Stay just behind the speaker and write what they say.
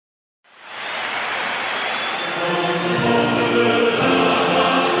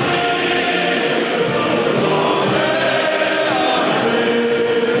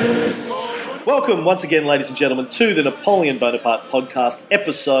Welcome once again, ladies and gentlemen, to the Napoleon Bonaparte podcast,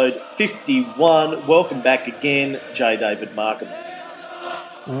 episode 51. Welcome back again, J. David Markham.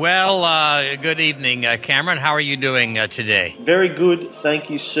 Well, good evening, Cameron. How are you doing today? Very good,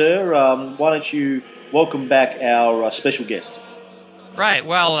 thank you, sir. Why don't you welcome back our special guest? Right.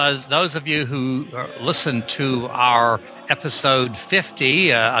 Well, as those of you who listened to our episode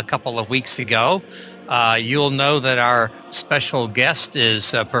 50 a couple of weeks ago, you'll know that our special guest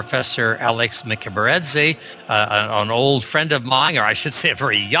is Professor Alex Mikaberidze, an old friend of mine, or I should say a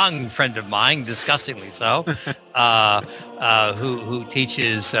very young friend of mine, disgustingly so, who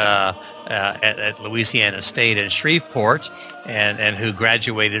teaches at Louisiana State in Shreveport and who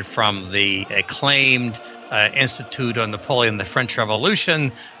graduated from the acclaimed Institute on Napoleon, the French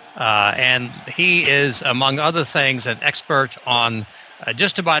Revolution. And he is, among other things, an expert on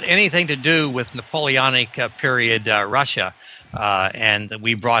just about anything to do with Napoleonic period Russia. And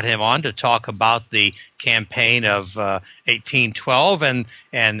we brought him on to talk about the campaign of 1812,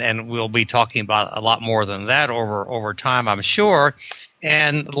 and we'll be talking about a lot more than that over time, I'm sure.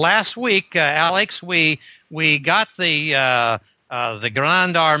 And last week, Alex, we got the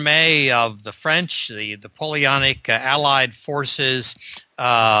Grande Armée of the French, the Napoleonic Allied forces,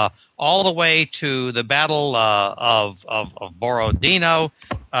 all the way to the Battle of Borodino,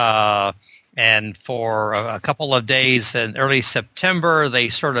 and for a couple of days in early September, they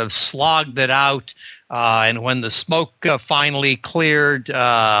sort of slogged it out. And when the smoke finally cleared,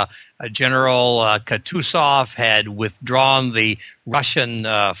 General Kutuzov had withdrawn the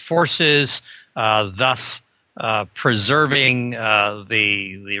Russian forces, thus preserving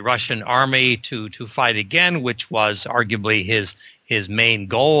the Russian army to fight again, which was arguably his main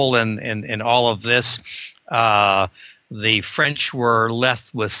goal in all of this. The French were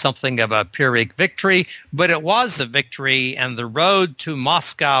left with something of a Pyrrhic victory, but it was a victory, and the road to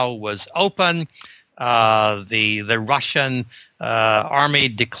Moscow was open. The Russian army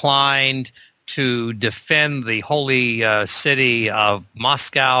declined to defend the holy city of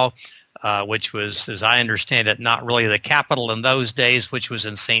Moscow, which was, as I understand it, not really the capital in those days, which was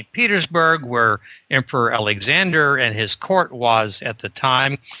in St. Petersburg, where Emperor Alexander and his court was at the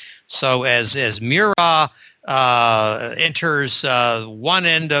time. So as Murat enters one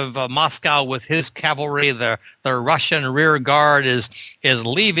end of Moscow with his cavalry, the Russian rear guard is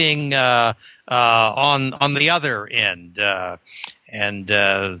leaving on the other end.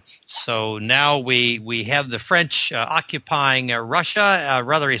 So now we have the French occupying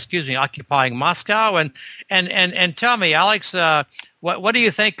occupying Moscow. And tell me, Alex, what do you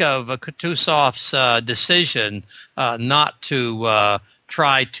think of Kutuzov's decision not to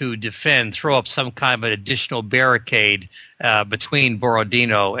try to throw up some kind of an additional barricade between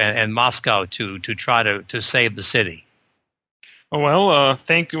Borodino and Moscow to try to save the city? Well,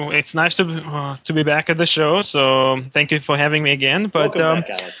 thank you. It's nice to be back at the show. So thank you for having me again. But Welcome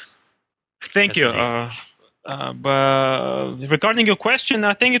back, Alex. Thank you. But regarding your question,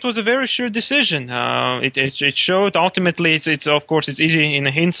 I think it was a very sure decision. It showed ultimately. It's of course it's easy in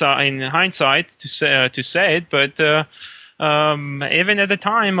hindsight to say it, but. Even at the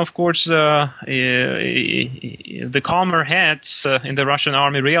time, of course, the calmer heads in the Russian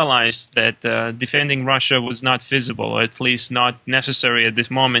army realized that defending Russia was not feasible, or at least not necessary at this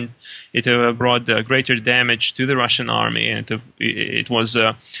moment. It brought greater damage to the Russian army, and it was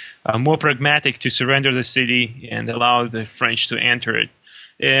more pragmatic to surrender the city and allow the French to enter it.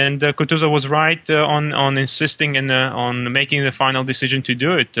 And Kutuzov was right on insisting on making the final decision to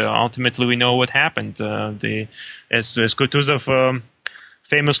do it. Ultimately, we know what happened. As Kutuzov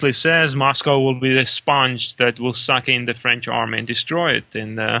famously says, Moscow will be the sponge that will suck in the French army and destroy it.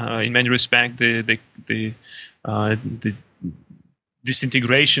 And in many respects, the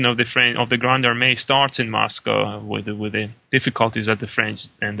disintegration of the Grande Armée starts in Moscow with the difficulties that the French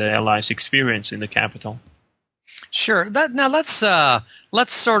and the Allies experience in the capital. Sure. Now let's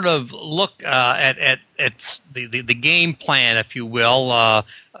sort of look at the game plan, if you will,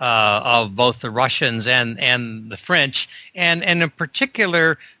 of both the Russians and the French, and in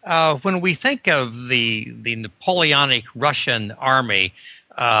particular when we think of the Napoleonic Russian army,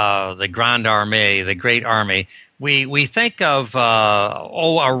 the Grande Armée, the Great Army. We think of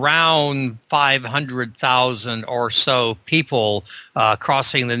around 500,000 or so people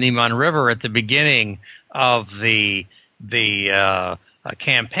crossing the Niemen River at the beginning of the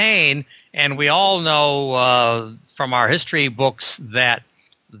campaign, and we all know from our history books that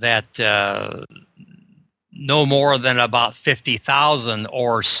no more than about 50,000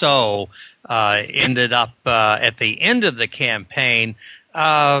 or so ended up at the end of the campaign.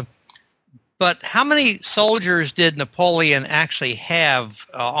 But how many soldiers did Napoleon actually have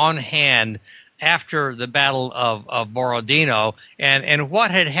on hand after the Battle of Borodino, and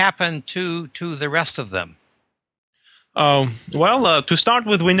what had happened to the rest of them? To start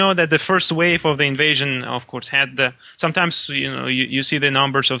with, we know that the first wave of the invasion, of course, had sometimes you see the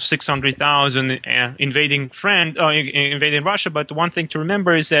numbers of 600,000 invading Russia. But one thing to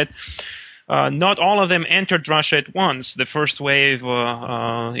remember is that not all of them entered Russia at once. The first wave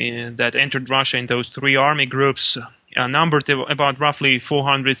that entered Russia in those three army groups numbered about roughly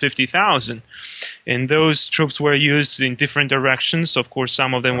 450,000. And those troops were used in different directions. Of course,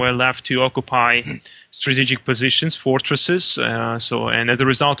 some of them were left to occupy strategic positions, fortresses. And as a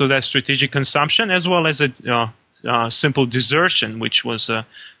result of that strategic consumption, as well as a simple desertion, which was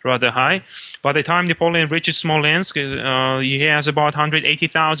rather high. By the time Napoleon reaches Smolensk, he has about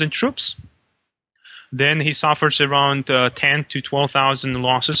 180,000 troops. Then he suffers around 10 to 12,000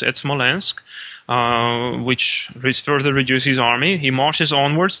 losses at Smolensk, which further reduces his army. He marches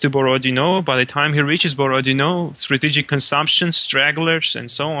onwards to Borodino. By the time he reaches Borodino, strategic consumption, stragglers, and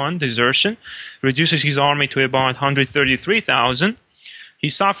so on, desertion, reduces his army to about 133,000. He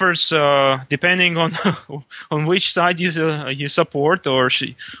suffers, depending on on which side you support or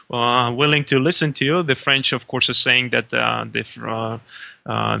willing to listen to. The French, of course, are saying that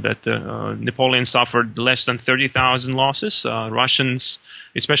Napoleon suffered less than 30,000 losses. Russians,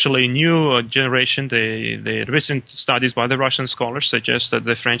 especially new generation, the recent studies by the Russian scholars suggest that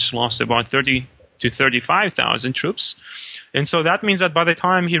the French lost about 30 to 35,000 troops. And so that means that by the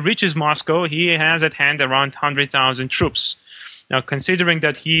time he reaches Moscow, he has at hand around 100,000 troops. Now, considering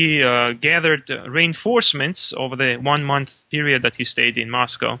that he gathered reinforcements over the 1 month period that he stayed in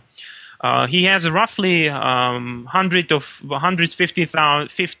Moscow, he has roughly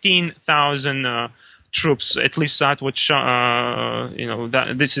 15,000 troops. At least that would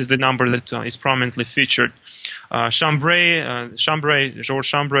this is the number that is prominently featured. Georges Chambray,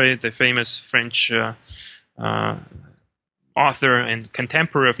 the famous French author and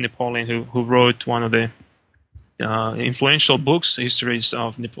contemporary of Napoleon, who wrote one of the influential books, histories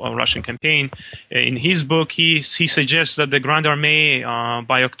of Russian campaign. In his book, he suggests that the Grand Armée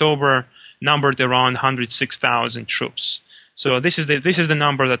by October numbered around 106,000 troops. So this is the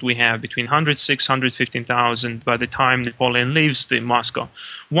number that we have, between 106 115,000 by the time Napoleon leaves Moscow.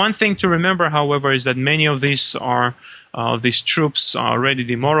 One thing to remember, however, is that many of these troops are already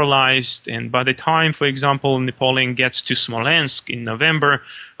demoralized, and by the time, for example, Napoleon gets to Smolensk in November,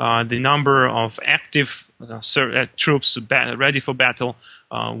 the number of active troops ready for battle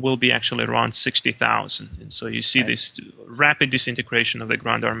will be actually around 60,000. And so you see this rapid disintegration of the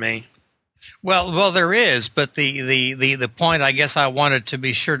Grand Armée. Well, there is, but the point I guess I wanted to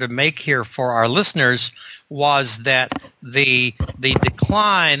be sure to make here for our listeners was that the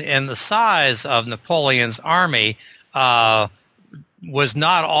decline in the size of Napoleon's army was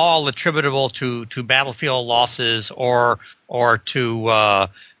not all attributable to battlefield losses or to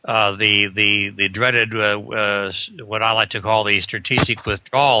the dreaded what I like to call the strategic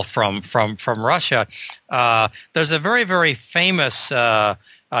withdrawal from Russia. There's a very, very famous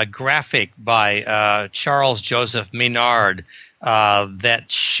graphic by Charles Joseph Minard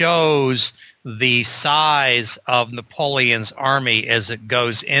that shows the size of Napoleon's army as it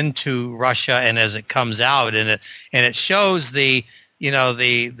goes into Russia and as it comes out, and it shows the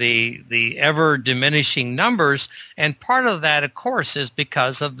ever diminishing numbers, and part of that, of course, is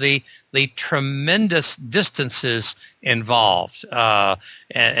because of the tremendous distances involved.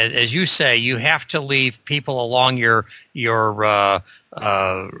 As you say, you have to leave people along your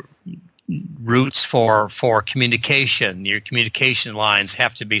routes for communication. Your communication lines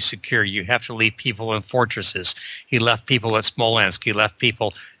have to be secure. You have to leave people in fortresses. He left people at Smolensk. He left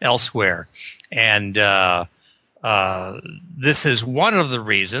people elsewhere, and this is one of the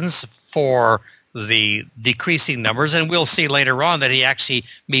reasons for the decreasing numbers, and we'll see later on that he actually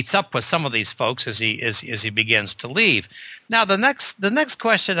meets up with some of these folks as he begins to leave. Now, the next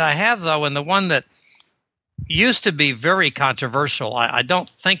question I have, though, and the one that used to be very controversial, I don't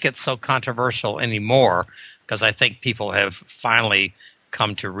think it's so controversial anymore, because I think people have finally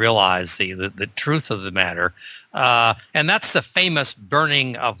come to realize the truth of the matter, and that's the famous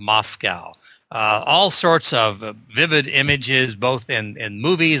burning of Moscow. All sorts of vivid images, both in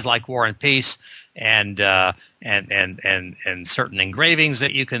movies like War and Peace, and certain engravings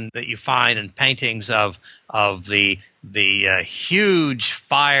that you find, and paintings of the huge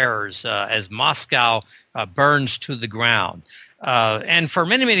fires as Moscow burns to the ground. And for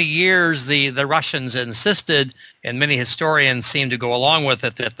many, many years, the Russians insisted, and many historians seem to go along with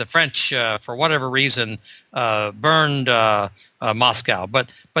it, that the French, for whatever reason, burned Moscow.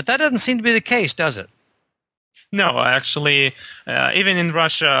 But that doesn't seem to be the case, does it? No, actually, even in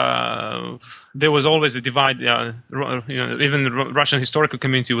Russia, there was always a divide. Even the Russian historical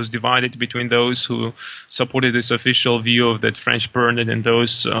community was divided between those who supported this official view of that French burned it, and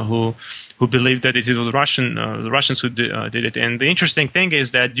those who believed that it was the Russians who did it. And the interesting thing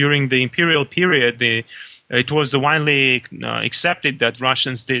is that during the imperial period, it was widely accepted that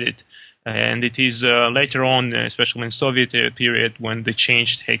Russians did it. And it is later on, especially in Soviet period, when the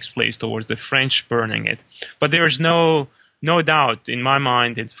change takes place towards the French burning it. But there is no doubt in my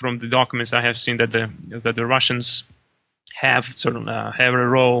mind, it's from the documents I have seen, that the Russians have a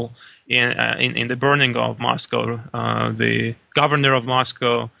role in the burning of Moscow. The governor of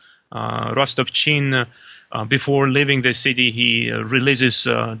Moscow, Rostopchin, before leaving the city, he releases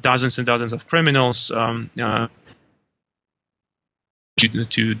dozens and dozens of criminals.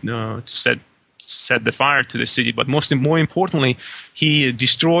 To set the fire to the city, but more importantly, he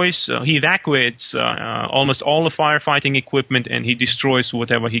evacuates almost all the firefighting equipment, and he destroys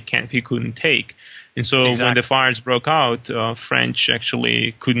whatever he couldn't take. And so when the fires broke out, French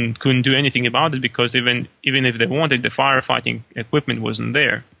actually couldn't do anything about it, because even if they wanted, the firefighting equipment wasn't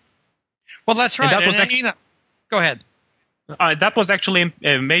there. Well, that's right. Go ahead. That was actually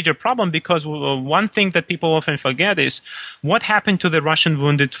a major problem, because one thing that people often forget is what happened to the Russian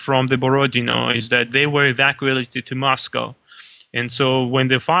wounded from the Borodino is that they were evacuated to Moscow. And so when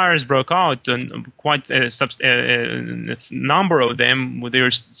the fires broke out, and quite a number of them,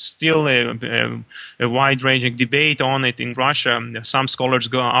 there's still a wide-ranging debate on it in Russia. Some scholars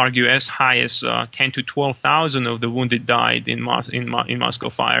argue as high as 10 to 12,000 of the wounded died in Moscow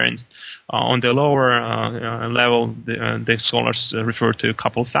fire. And on the lower level, the scholars refer to a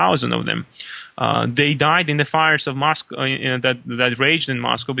couple thousand of them. They died in the fires of Moscow that raged in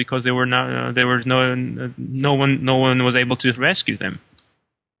Moscow, because no one was able to rescue them.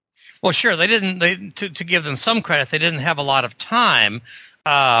 Well, sure, they didn't. To give them some credit, they didn't have a lot of time.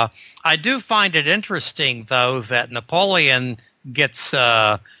 I do find it interesting, though, that Napoleon gets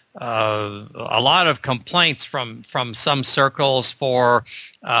a lot of complaints from some circles for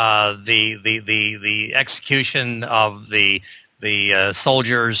the execution of the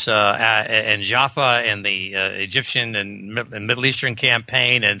soldiers in Jaffa in the Egyptian and Middle Eastern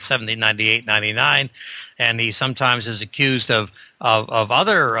campaign in 1798-99, and he sometimes is accused of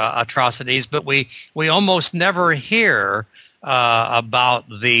other atrocities, but we almost never hear about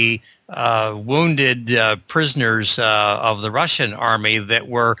the wounded prisoners of the Russian army that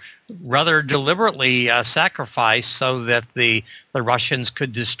were rather deliberately sacrificed so that the Russians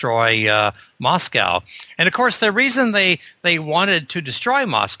could destroy Moscow. And of course, the reason they wanted to destroy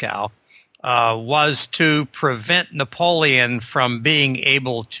Moscow was to prevent Napoleon from being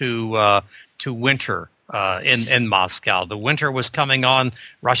able to winter in Moscow. The winter was coming on.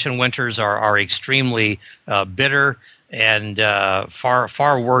 Russian winters are extremely bitter and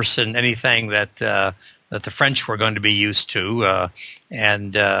far worse than anything that the French were going to be used to.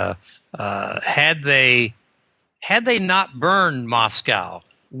 And had they not burned Moscow,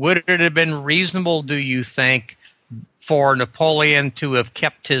 would it have been reasonable, do you think, for Napoleon to have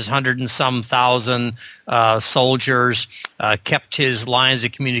kept his 100 and some thousand soldiers, kept his lines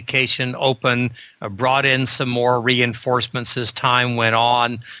of communication open, brought in some more reinforcements as time went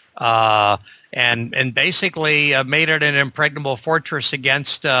on, and basically made it an impregnable fortress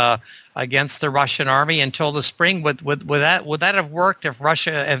against the Russian army until the spring? Would that have worked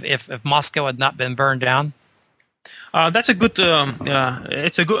if Moscow had not been burned down? That's a good.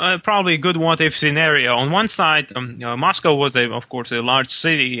 It's a good, probably a good what-if scenario. On one side, Moscow was, of course, a large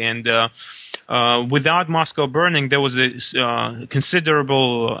city, and without Moscow burning, there was a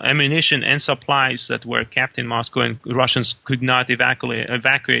considerable ammunition and supplies that were kept in Moscow, and Russians could not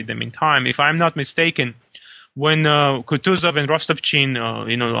evacuate them in time. If I'm not mistaken, when Kutuzov and Rostopchin,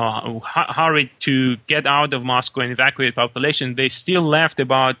 hurried to get out of Moscow and evacuate population, they still left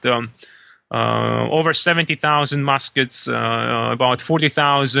about over 70,000 muskets, about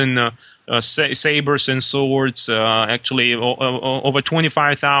 40,000 sabers and swords, actually over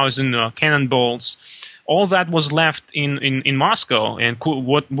 25,000 cannonballs. All that was left in Moscow, and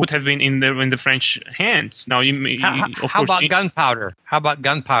what would have been in the French hands. Now, how about gunpowder? How about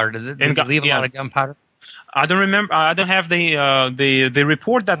gunpowder? Did they leave a lot of gunpowder? I don't remember. I don't have the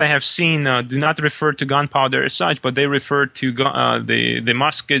report that I have seen. Do not refer to gunpowder as such, but they refer to the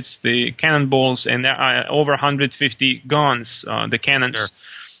muskets, the cannonballs, and over 150 guns, the cannons. Sure.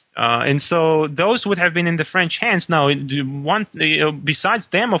 And so those would have been in the French hands. Now, besides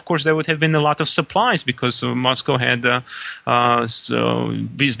them, of course, there would have been a lot of supplies, because Moscow had,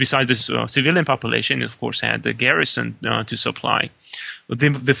 besides the civilian population, of course, had the garrison to supply.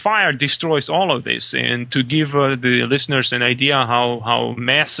 the fire destroys all of this. And to give the listeners an idea how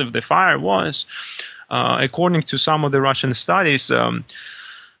massive the fire was, according to some of the Russian studies,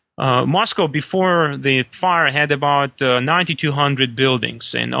 Moscow before the fire had about 9,200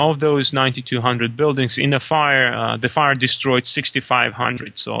 buildings, and of those 9,200 buildings in the fire destroyed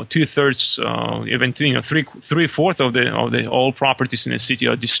 6,500. So 2/3, even 3/4 of the all properties in the city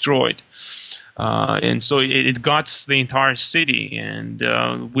are destroyed. And so it guts the entire city, and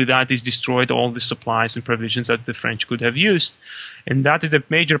with that is destroyed all the supplies and provisions that the French could have used. And that is a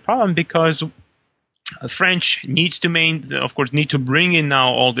major problem because French need to bring in now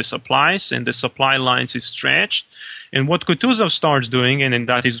all the supplies, and the supply lines is stretched. And what Kutuzov starts doing, and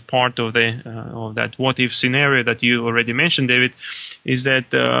that is part of that what-if scenario that you already mentioned, David, is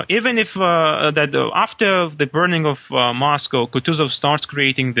that even if after the burning of Moscow, Kutuzov starts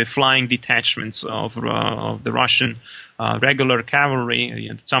creating the flying detachments of the Russian regular cavalry.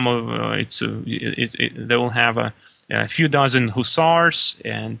 And some of they will have a few dozen hussars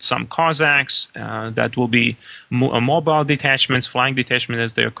and some Cossacks that will be mobile detachments, flying detachments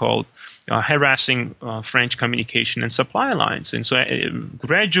as they're called, harassing French communication and supply lines. And so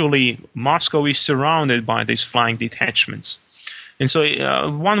gradually Moscow is surrounded by these flying detachments. And so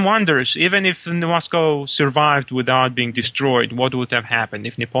one wonders, even if Moscow survived without being destroyed, what would have happened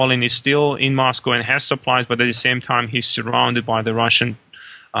if Napoleon is still in Moscow and has supplies, but at the same time he's surrounded by the Russian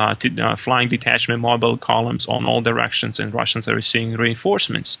flying detachment, mobile columns on all directions, and Russians are receiving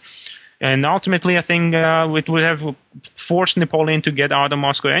reinforcements. And ultimately, I think it would have forced Napoleon to get out of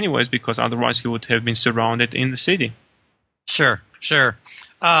Moscow anyways, because otherwise he would have been surrounded in the city. Sure.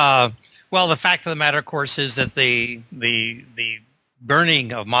 Well, the fact of the matter, of course, is that the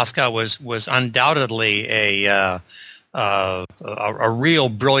burning of Moscow was undoubtedly a real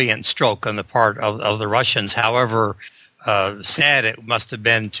brilliant stroke on the part of the Russians. However sad it must have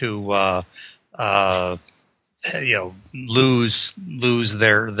been to lose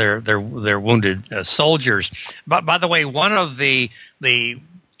their wounded soldiers. But by the way, one of the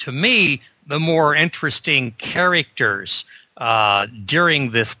to me the more interesting characters during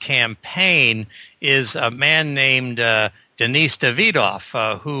this campaign is a man named Denis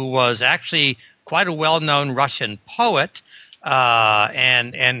Davidov, who was actually quite a well-known Russian poet,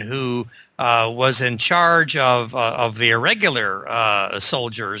 and who was in charge of the irregular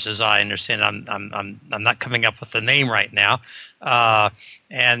soldiers, as I understand. I'm not coming up with the name right now,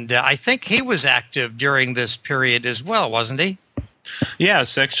 and I think he was active during this period as well, wasn't he?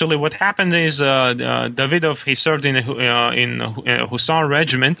 Yes, actually, what happened is Davidov, he served in a Hussar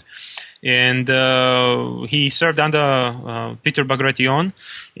regiment, and he served under Peter Bagration.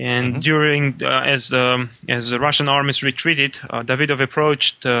 And during as the Russian armies retreated, Davidov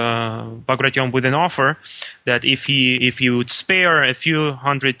approached Bagration with an offer that if he would spare a few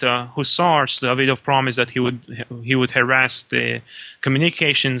hundred hussars, Davidov promised that he would harass the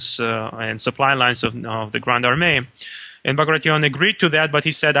communications and supply lines of the Grand Armée. And Bagration agreed to that, but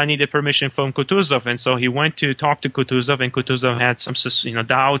he said, I need a permission from Kutuzov. And so he went to talk to Kutuzov, and Kutuzov had some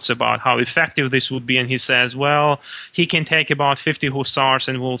doubts about how effective this would be. And he says, well, he can take about 50 hussars,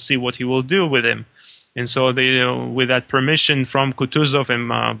 and we'll see what he will do with him. And so with that permission from Kutuzov, and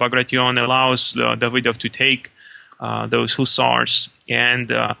Bagration allows Davidov to take those hussars.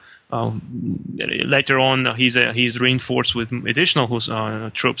 And later on, he's reinforced with additional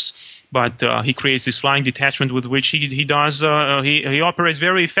troops. But he creates this flying detachment with which he operates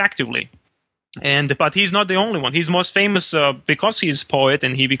very effectively. But he's not the only one. He's most famous because he's a poet,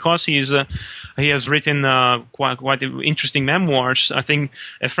 and because he has written quite interesting memoirs. I think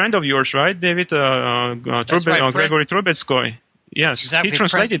a friend of yours, right, David? Gregory Trubetskoy. Yes, exactly. He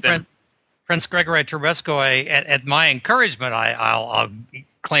translated them. Prince Gregory Trubetskoy, at my encouragement, I'll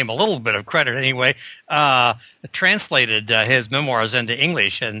claim a little bit of credit anyway, translated his memoirs into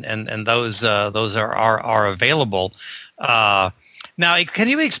English, and those are available. Now, can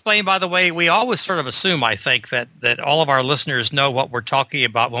you explain, by the way, we always sort of assume, I think, that all of our listeners know what we're talking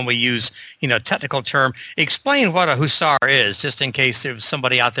about when we use, technical term. Explain what a hussar is, just in case there's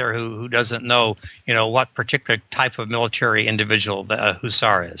somebody out there who doesn't know, what particular type of military individual a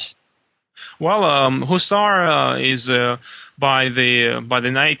hussar is. Well, hussar is by the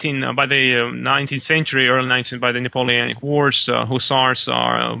 19th century, early 19th, by the Napoleonic Wars. Hussars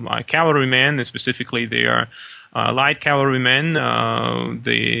are cavalrymen, and specifically they are light cavalrymen.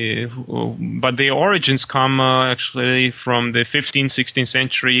 But the origins come actually from the 15th, 16th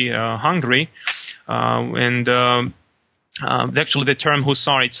century Hungary, and actually the term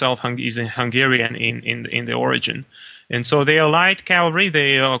hussar itself is Hungarian in the origin. And so they are light cavalry.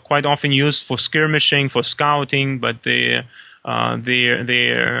 They are quite often used for skirmishing, for scouting, but they They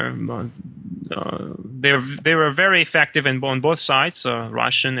were very effective on both sides.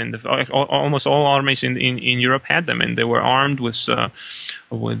 Russian and almost all armies in Europe had them, and they were armed with a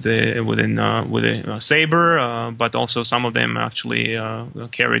saber, but also some of them actually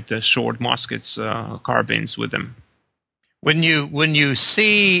carried short muskets, carbines with them. When you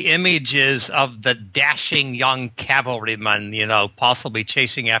see images of the dashing young cavalrymen, possibly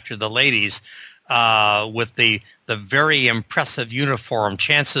chasing after the ladies, with the very impressive uniform,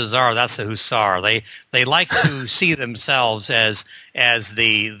 chances are that's a hussar. They like to see themselves as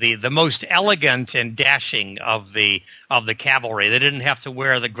the most elegant and dashing of the cavalry. They didn't have to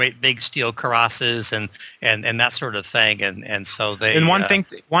wear the great big steel cuirasses and that sort of thing. And so they. And one thing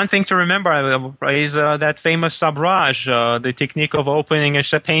to remember is that famous sabrage, the technique of opening a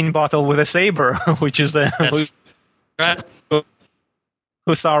champagne bottle with a saber, which is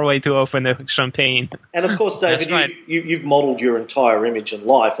hussar way to open the champagne. And of course, David, right. you've modelled your entire image and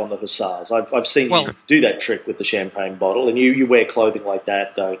life on the hussars. I've seen you do that trick with the champagne bottle, and you wear clothing like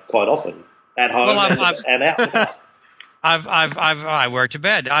that quite often at home and out. I wear it to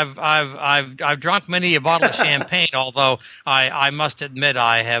bed. I've drunk many a bottle of champagne, although I must admit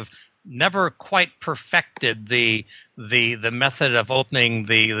I have never quite perfected the method of opening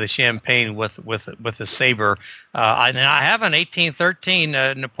the champagne with a saber. I have an 1813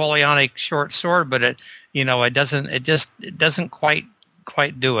 Napoleonic short sword, but it doesn't quite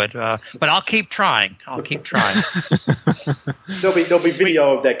do it. But I'll keep trying. There'll be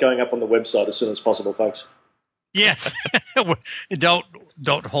video of that going up on the website as soon as possible, folks. Yes.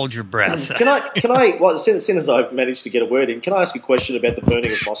 Don't hold your breath. Can I? Well, since I've managed to get a word in, can I ask a question about the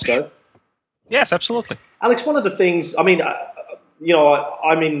burning of Moscow? Yes, absolutely. Alex, one of the things, I'm in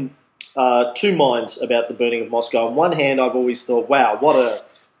two minds about the burning of Moscow. On one hand, I've always thought, wow, what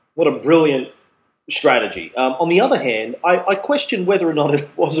a brilliant strategy. On the other hand, I question whether or not it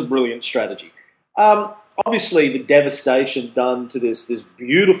was a brilliant strategy. Obviously, the devastation done to this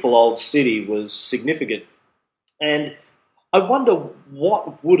beautiful old city was significant. And I wonder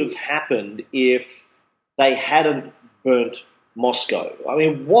what would have happened if they hadn't burnt Moscow. I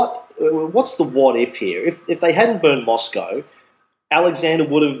mean, what's the what if here? If they hadn't burned Moscow, Alexander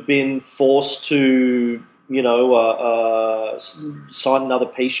would have been forced to, sign another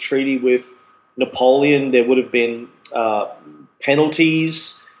peace treaty with Napoleon. There would have been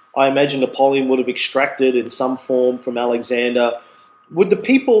penalties. I imagine Napoleon would have extracted in some form from Alexander. Would the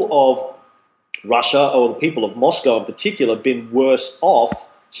people of Russia, or the people of Moscow in particular, been worse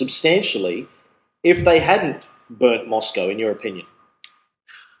off substantially if they hadn't burnt Moscow, in your opinion?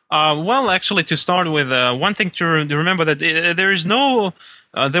 Well, actually, to start with, one thing to remember that there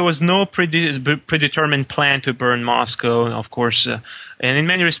was no predetermined plan to burn Moscow, of course, and in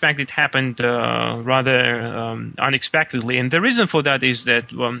many respects it happened rather unexpectedly. And the reason for that is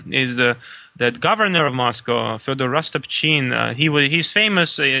that that governor of Moscow, Fyodor Rostopchin, he's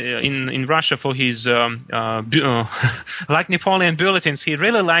famous in Russia for his like Napoleon bulletins. He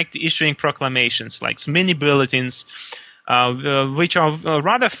really liked issuing proclamations, like mini bulletins, which are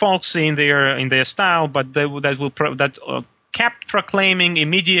rather folksy in their style, but that kept proclaiming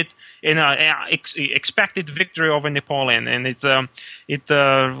immediate expected victory over Napoleon. And it's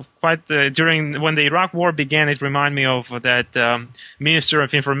quite during when the Iraq War began, it reminded me of that Minister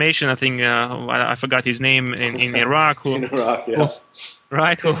of Information, I think I forgot his name in Iraq, who was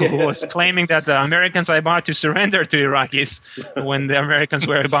claiming that the Americans are about to surrender to Iraqis when the Americans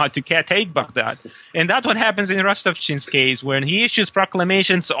were about to take Baghdad. And that's what happens in Rostovchin's case, when he issues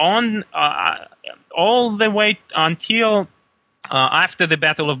proclamations on all the way until after the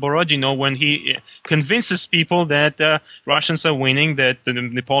Battle of Borodino, when he convinces people that Russians are winning, that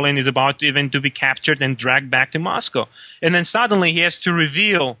Napoleon is about even to be captured and dragged back to Moscow. And then suddenly he has to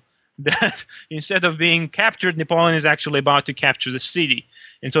reveal that instead of being captured, Napoleon is actually about to capture the city.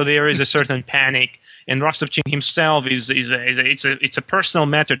 And so there is a certain panic. And Rostopchin himself it's a personal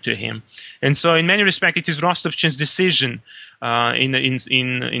matter to him. And so in many respects, it is Rostopchin's decision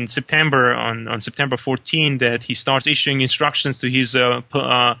in September, on September 14, that he starts issuing instructions to his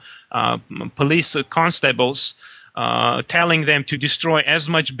police constables, telling them to destroy as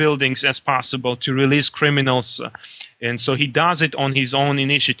much buildings as possible to release criminals. And so he does it on his own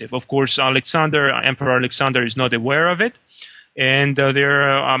initiative. Of course, Emperor Alexander is not aware of it. And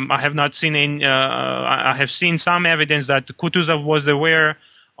I have not seen I have seen some evidence that Kutuzov was aware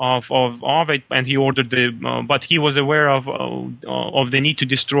of it, and he ordered but he was aware of the need to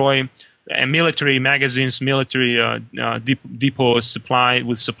destroy military magazines, military depots supplied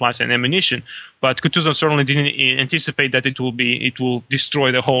with supplies and ammunition. But Kutuzov certainly didn't anticipate that it will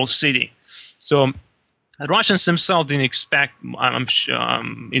destroy the whole city. So The Russians themselves didn't expect,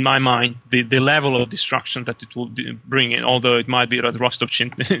 in my mind, the level of destruction that it will bring in, although it might be that Rostovchin.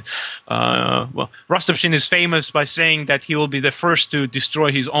 Rostovchin is famous by saying that he will be the first to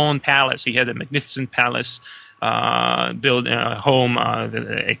destroy his own palace. He had a magnificent palace, built a home,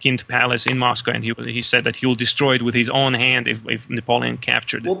 akin to palace in Moscow, and he said that he will destroy it with his own hand if Napoleon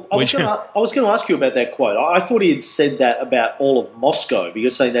captured it. Well, I was going to ask you about that quote. I thought he had said that about all of Moscow, but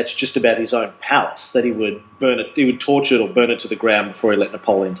you're saying that's just about his own palace, that he would burn it, he would torch it or burn it to the ground before he let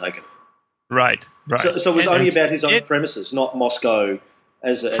Napoleon take it. Right. So it was only about his own premises, not Moscow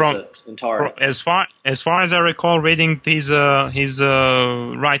as an entire. As far as I recall, reading his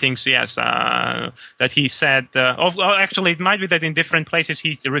writings, yes, that he said. Actually, it might be that in different places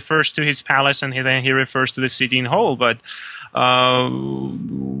he refers to his palace and then he refers to the city in whole. But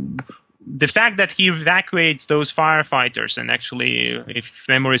the fact that he evacuates those firefighters, and actually, if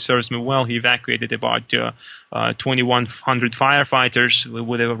memory serves me well, he evacuated about 2,100 firefighters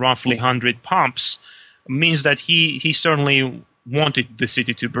with roughly 100 pumps, means that he certainly wanted the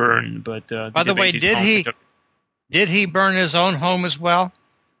city to burn. But by the way, did he burn his own home as well?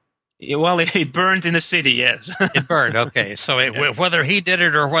 Well, it burned in the city. Yes, it burned. Okay, so whether he did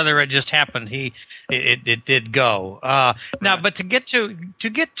it or whether it just happened, it did go. Now, but to get to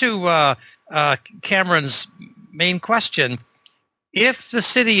Cameron's main question, if the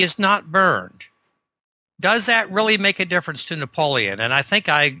city is not burned, does that really make a difference to Napoleon? And I think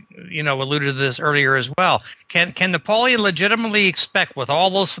I alluded to this earlier as well. Can Napoleon legitimately expect, with all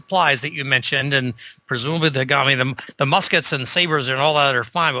those supplies that you mentioned, and presumably the muskets and sabers and all that are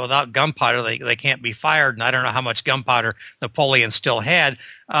fine, but without gunpowder they can't be fired, and I don't know how much gunpowder Napoleon still had.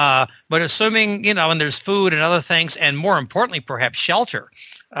 But assuming, and there's food and other things, and more importantly, perhaps shelter.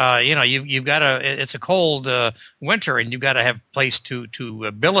 You've got it's a cold winter, and you've got to have a place to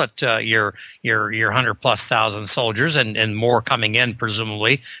billet your 100,000+ soldiers, and more coming in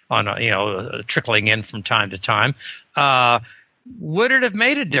presumably on trickling in from time to time. Would it have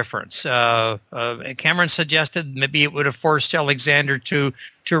made a difference? Cameron suggested maybe it would have forced Alexander to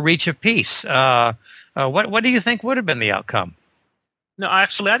reach a peace. What do you think would have been the outcome? No,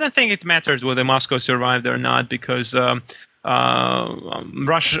 actually, I don't think it matters whether Moscow survived or not, because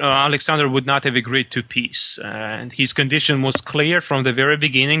Alexander would not have agreed to peace. And his condition was clear from the very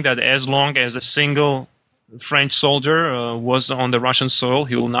beginning, that as long as a single French soldier was on the Russian soil,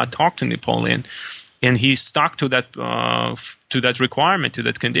 he will not talk to Napoleon. And he stuck to that requirement, to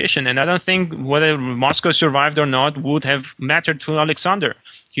that condition. And I don't think whether Moscow survived or not would have mattered to Alexander.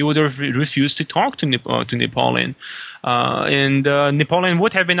 He would have refused to talk to Napoleon, and Napoleon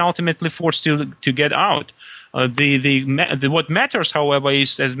would have been ultimately forced to get out. What matters, however,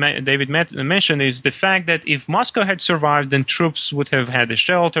 is, as David mentioned, is the fact that if Moscow had survived, then troops would have had a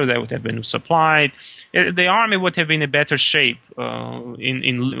shelter, they would have been supplied. The army would have been in better shape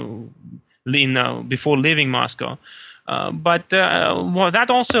before leaving Moscow. But that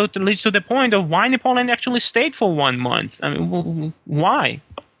also leads to the point of why Napoleon actually stayed for 1 month. I mean, why?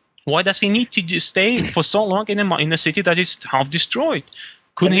 Why does he need to stay for so long in a city that is half destroyed?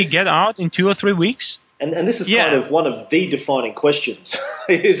 Couldn't he get out in 2 or 3 weeks? And this is kind of one of the defining questions,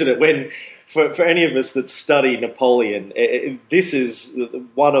 isn't it? When for any of us that study Napoleon, this is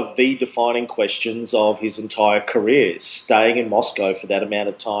one of the defining questions of his entire career, staying in Moscow for that amount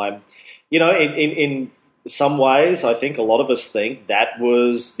of time. In some ways, I think a lot of us think that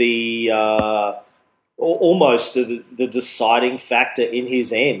was the almost the deciding factor in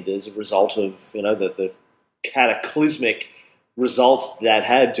his end as a result of the cataclysmic results that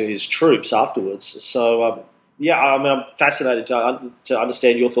had to his troops afterwards. So I'm fascinated to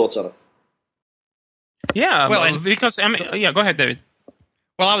understand your thoughts on it. Yeah, well, because go ahead, David.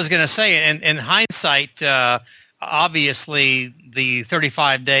 Well, I was going to say, in hindsight, obviously the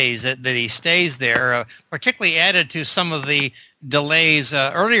 35 days that he stays there, particularly added to some of the delays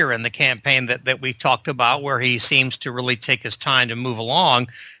earlier in the campaign that we talked about, where he seems to really take his time to move along,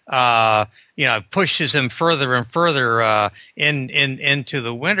 pushes him further and further into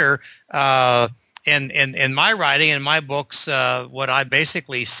the winter. And in my writing, in my books, what I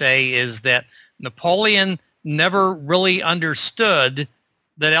basically say is that Napoleon never really understood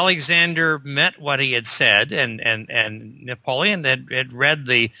that Alexander meant what he had said, and Napoleon had read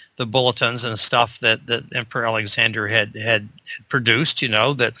the bulletins and stuff that Emperor Alexander had produced,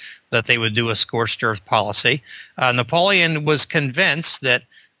 that they would do a scorched earth policy. Napoleon was convinced that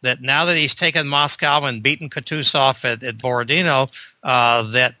now that he's taken Moscow and beaten Kutuzov at Borodino,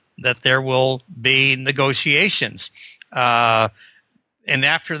 that there will be negotiations. And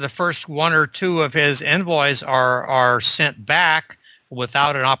after the first 1 or 2 of his envoys are sent back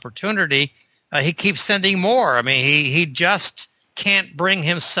without an opportunity, he keeps sending more. I mean, he just can't bring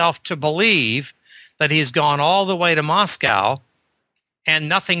himself to believe that he's gone all the way to Moscow and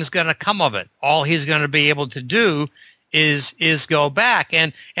nothing's going to come of it. All he's going to be able to do is go back.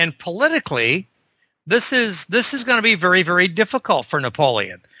 And politically, this is going to be very, very difficult for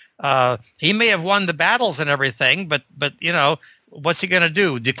Napoleon. He may have won the battles and everything, but what's he going to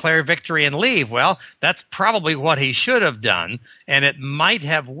do? Declare victory and leave? Well, that's probably what he should have done, and it might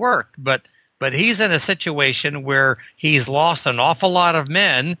have worked. But he's in a situation where he's lost an awful lot of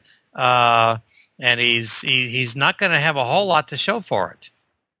men, and he's not going to have a whole lot to show for it.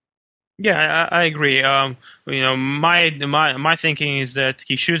 Yeah, I agree. My thinking is that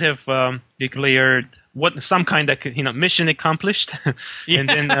he should have declared some kind of mission accomplished, and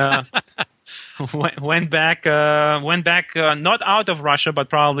then went back not out of Russia, but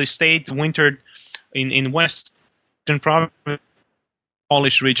probably stayed wintered in western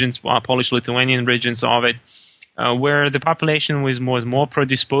Polish regions, Polish-Lithuanian regions of it, where the population was more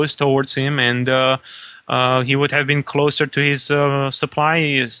predisposed towards him, and he would have been closer to his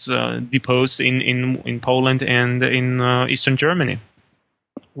supplies depots in Poland and in eastern Germany.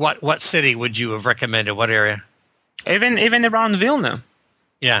 What city would you have recommended? What area? Even around Vilna.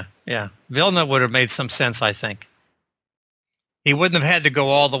 Yeah. Vilna would have made some sense, I think. He wouldn't have had to go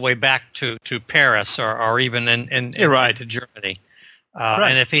all the way back to Paris or even into Germany.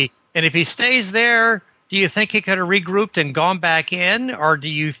 Right. And if he stays there, do you think he could have regrouped and gone back in, or do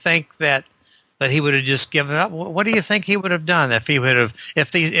you think that he would have just given up? What do you think he would have done if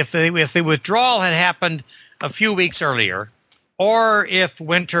the withdrawal had happened a few weeks earlier, or if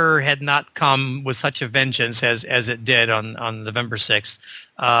winter had not come with such a vengeance as it did on November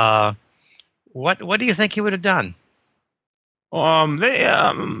 6th? What do you think he would have done? I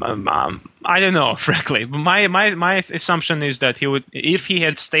don't know, frankly. But my assumption is that he would, if he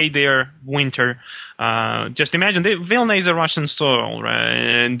had stayed there winter. Just imagine, Vilna is a Russian soil, right?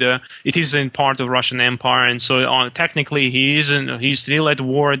 And it is in part of Russian Empire, and so technically he's still at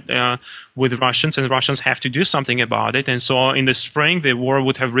war with Russians, and Russians have to do something about it. And so in the spring, the war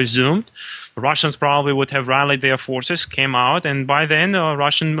would have resumed. Russians probably would have rallied their forces, came out, and by then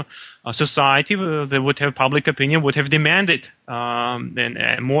Russian society, they would have public opinion, would have demanded a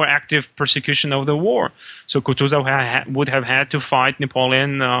more active persecution of the war. So Kutuzov would have had to fight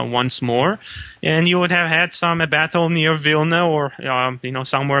Napoleon once more, and you would have had a battle near Vilna or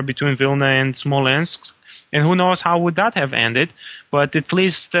somewhere between Vilna and Smolensk. And who knows how would that have ended? But at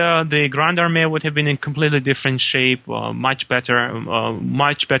least the Grand Army would have been in completely different shape, much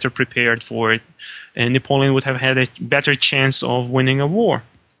better prepared for it, and Napoleon would have had a better chance of winning a war.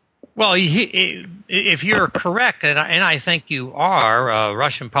 Well, if you're correct, and I think you are,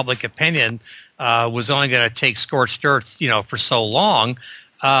 Russian public opinion was only going to take scorched earth, for so long.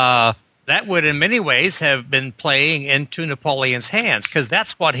 That would, in many ways, have been playing into Napoleon's hands, because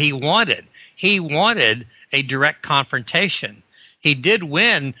that's what he wanted. He wanted a direct confrontation. He did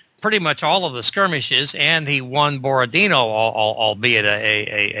win pretty much all of the skirmishes, and he won Borodino, albeit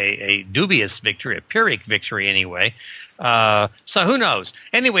a dubious victory, a Pyrrhic victory anyway. So who knows?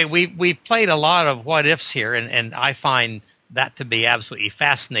 Anyway, we played a lot of what ifs here, and I find that to be absolutely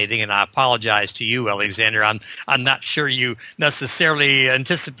fascinating. And I apologize to you, Alexander. I'm not sure you necessarily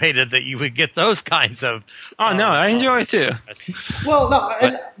anticipated that you would get those kinds of. Oh no, I enjoy it too. Well,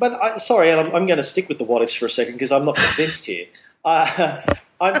 no, sorry, and I'm going to stick with the what ifs for a second because I'm not convinced here. I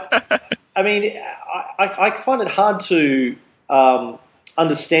find it hard to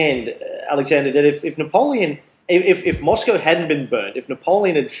understand, Alexander, that if Napoleon, if Moscow hadn't been burnt, if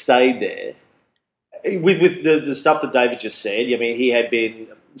Napoleon had stayed there, with the stuff that David just said, I mean, he had been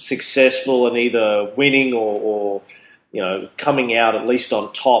successful in either winning or coming out at least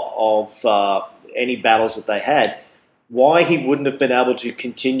on top of any battles that they had. Why he wouldn't have been able to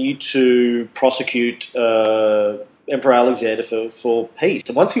continue to prosecute Emperor Alexander for peace?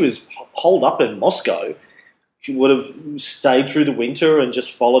 And once he was holed up in Moscow, he would have stayed through the winter and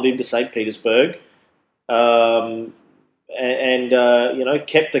just followed him to St. Petersburg.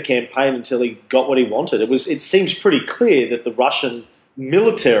 Kept the campaign until he got what he wanted. It seems pretty clear that the Russian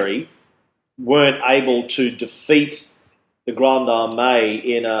military weren't able to defeat the Grande Armée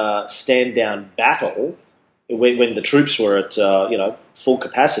in a stand-down battle when the troops were at full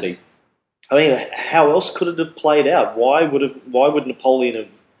capacity. I mean, how else could it have played out? Why would Napoleon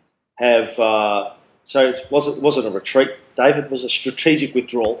have so it wasn't a retreat, David? It was a strategic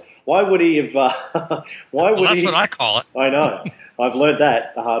withdrawal. Why would he have? That's what I call it. I know. I've learned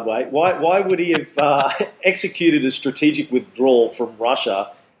that the hard way. Why would he have executed a strategic withdrawal from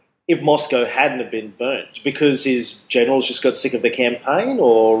Russia if Moscow hadn't have been burnt? Because his generals just got sick of the campaign,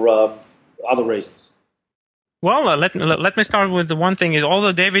 or other reasons? Well, let me start with the one thing. Is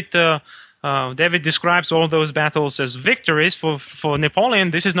although David describes all those battles as victories for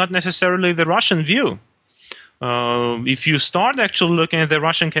Napoleon, this is not necessarily the Russian view. If you start actually looking at the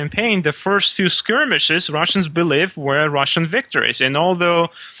Russian campaign, the first few skirmishes Russians believe were Russian victories, and although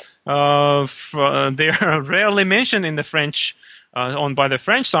they are rarely mentioned in the French by the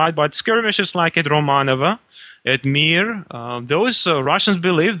French side, but skirmishes like at Romanova, at Mir, those Russians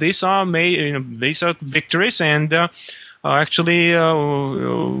believe these are victories, and actually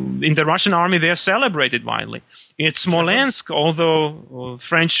in the Russian army they are celebrated widely. At Smolensk, although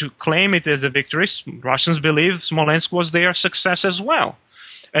French claim it as a victory, Russians believe Smolensk was their success as well.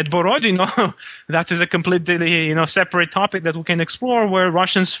 At Borodino, that is a completely separate topic that we can explore, where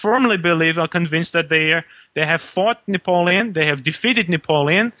Russians firmly believe, are convinced that they have fought Napoleon, they have defeated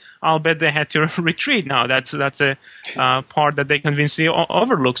Napoleon. I'll bet they had to retreat. Now that's a part that they conveniently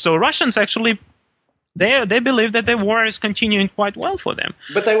overlook. So Russians actually they believe that the war is continuing quite well for them.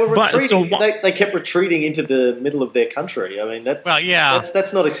 But they were retreating. They kept retreating into the middle of their country. I mean,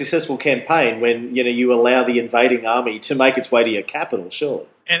 that's not a successful campaign when you allow the invading army to make its way to your capital. Surely.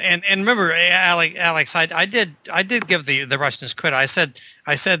 And remember, Alex, I did give the Russians credit.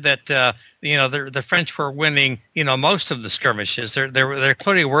 I said that the French were winning most of the skirmishes. There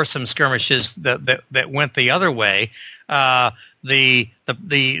clearly were some skirmishes that went the other way. The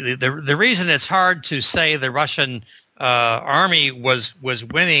reason it's hard to say the Russian army was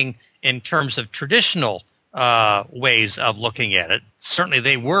winning in terms of traditional ways of looking at it. Certainly,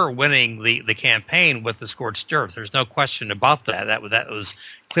 they were winning the campaign with the scorched earth. There's no question about that. That was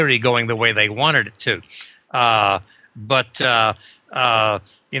clearly going the way they wanted it to. But the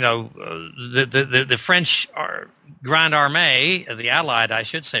French Grande Armée, the Allied, I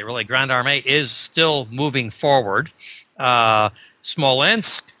should say, really Grande Armée, is still moving forward.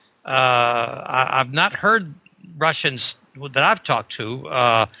 Smolensk, I've not heard Russians that I've talked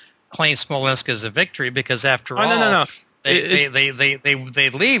to claim Smolensk as a victory, because after all, no. They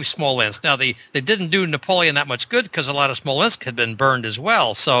leave Smolensk. Now they didn't do Napoleon that much good, because a lot of Smolensk had been burned as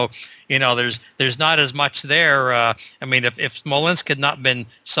well. So there's not as much there. I mean, if Smolensk had not been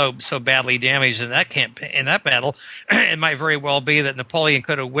so badly damaged in that battle, it might very well be that Napoleon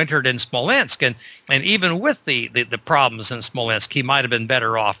could have wintered in Smolensk, and even with the problems in Smolensk, he might have been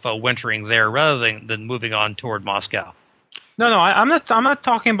better off wintering there rather than moving on toward Moscow. No, I'm not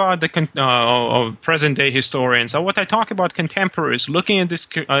talking about the present-day historians. What I talk about contemporaries looking at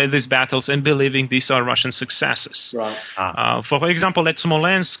these battles and believing these are Russian successes. Right. For example, at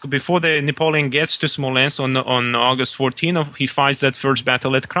Smolensk, before Napoleon gets to Smolensk on August 14th, he fights that first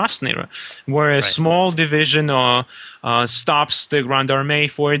battle at Krasny, where a small division stops the Grande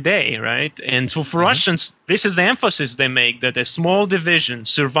Armée for a day, right? And so for Russians, this is the emphasis they make, that a small division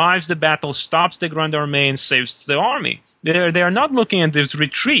survives the battle, stops the Grande Armée, and saves the army. They are not looking at this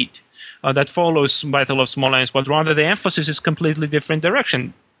retreat that follows Battle of Smolensk, but rather the emphasis is completely different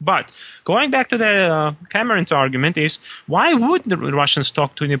direction. But going back to the Cameron's argument is, why would the Russians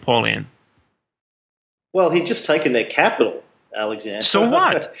talk to Napoleon? Well, he'd just taken their capital, Alexander. So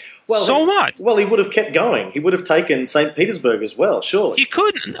what? What? Well, he would have kept going. He would have taken St. Petersburg as well, surely. He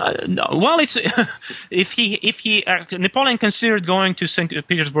couldn't. Well, it's if Napoleon considered going to St.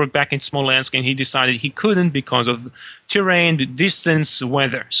 Petersburg back in Smolensk, and he decided he couldn't because of terrain, distance,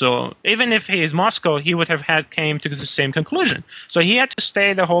 weather. So even if he is Moscow, he would have came to the same conclusion. So he had to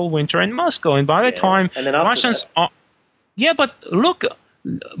stay the whole winter in Moscow, and by the time Russians, but look.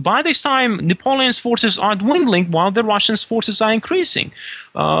 By this time, Napoleon's forces are dwindling while the Russians' forces are increasing.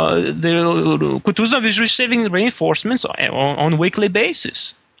 Kutuzov is receiving reinforcements on a weekly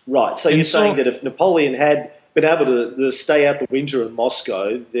basis. Right. So you're saying that if Napoleon had been able to stay out the winter in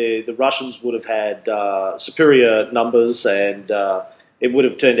Moscow, the Russians would have had superior numbers, and it would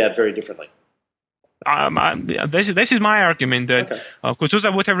have turned out very differently. This is my argument, that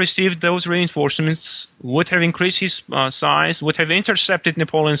Kutuzov would have received those reinforcements, would have increased his size, would have intercepted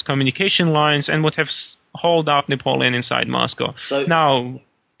Napoleon's communication lines, and would have hauled up Napoleon inside Moscow. So, now,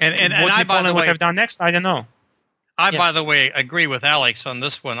 what Napoleon would have done next, I don't know. By the way, agree with Alex on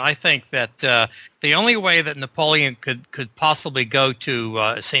this one. I think that the only way that Napoleon could possibly go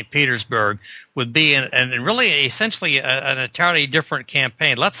to St. Petersburg would be in really essentially an entirely different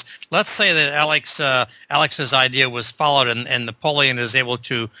campaign. Let's say that Alex's idea was followed, and Napoleon is able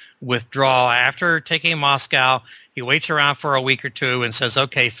to withdraw after taking Moscow. He waits around for a week or two and says,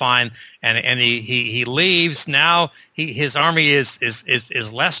 "Okay, fine," and he leaves. Now his army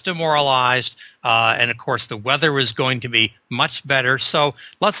is less demoralized, and of course the weather is going to be much better. So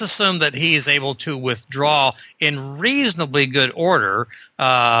let's assume that he is able to withdraw in reasonably good order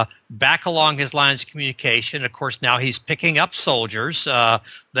back along his lines of communication. Of course, now he's picking up soldiers that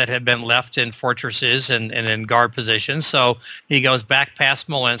have been left in fortresses and in guard positions. So he goes back past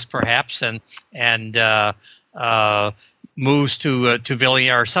Smolensk, perhaps, and moves to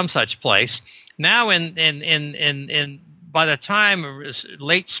Vilna or some such place. Now, by the time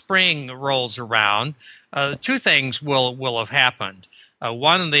late spring rolls around, two things will have happened.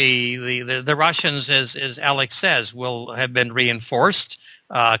 One, the Russians, as Alex says, will have been reinforced.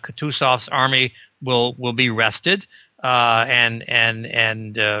 Kutuzov's army will be rested and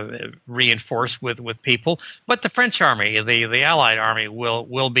reinforced with people. But the French army, the Allied army,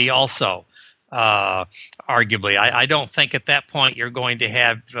 will be also. Arguably, I don't think at that point you're going to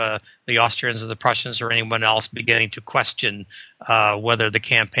have the Austrians or the Prussians or anyone else beginning to question whether the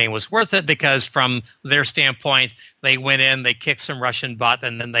campaign was worth it, because from their standpoint, they went in, they kicked some Russian butt,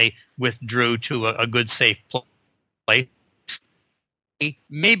 and then they withdrew to a good, safe place.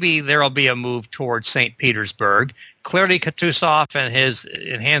 Maybe there will be a move towards St. Petersburg. Clearly, Kutuzov and his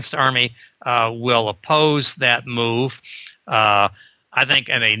enhanced army will oppose that move. I think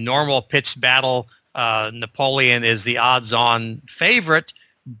in a normal pitched battle, Napoleon is the odds-on favorite.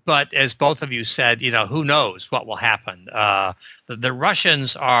 But as both of you said, who knows what will happen? The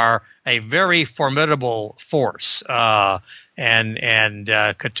Russians are a very formidable force, and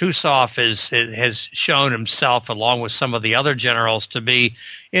Kutuzov has shown himself, along with some of the other generals, to be,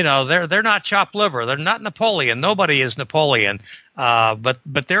 they're not chopped liver. They're not Napoleon. Nobody is Napoleon,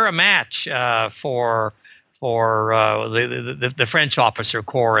 but they're a match for the French officer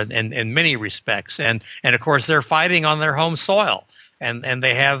corps in many respects, and of course they're fighting on their home soil, and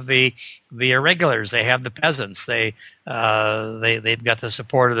they have the irregulars, they have the peasants, they've got the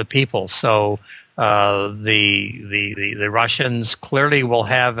support of the people. So the Russians clearly will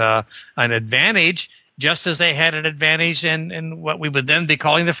have an advantage, just as they had an advantage in what we would then be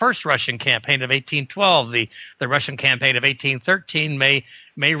calling the first Russian campaign of 1812. The Russian campaign of 1813 may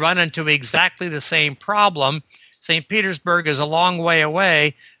run into exactly the same problem. St. Petersburg is a long way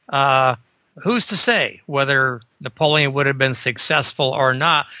away. Who's to say whether Napoleon would have been successful or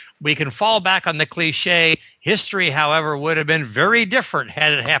not? We can fall back on the cliche. History, however, would have been very different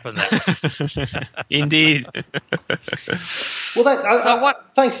had it happened that way. Indeed. Well,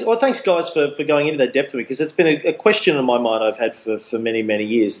 thanks, guys, for going into that depth, because it's been a question in my mind I've had for many, many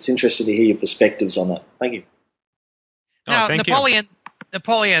years. It's interesting to hear your perspectives on that. Thank you. Now,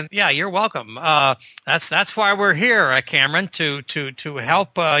 Napoleon, yeah, you're welcome. That's why we're here, Cameron, to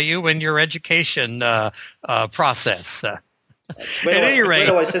help you in your education process. At any rate,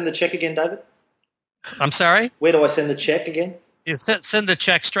 where do I send the check again, David? I'm sorry? Where do I send the check again? You send the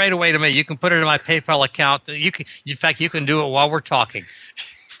check straight away to me. You can put it in my PayPal account. In fact, you can do it while we're talking.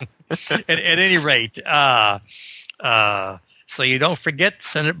 at any rate, so you don't forget,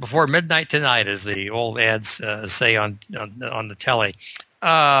 send it before midnight tonight, as the old ads say on the telly.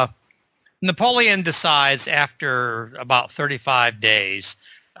 Napoleon decides after about 35 days,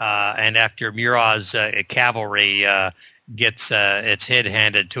 and after Murat's cavalry gets its head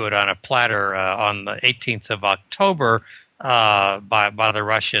handed to it on a platter on the 18th of October by the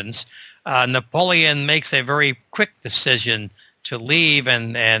Russians, Napoleon makes a very quick decision to leave,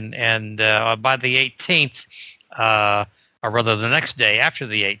 and by the 18th, or rather the next day after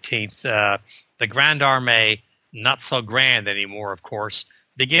the 18th, the Grande Armée, not so grand anymore, of course,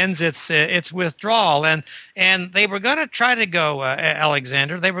 begins its withdrawal, and they were going to try to go,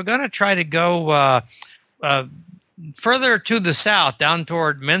 Alexander. They were going to try to go further to the south, down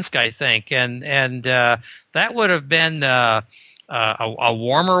toward Minsk, I think, and that would have been a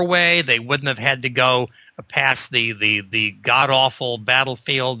warmer way. They wouldn't have had to go past the god awful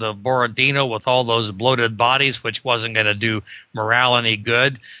battlefield of Borodino with all those bloated bodies, which wasn't going to do morale any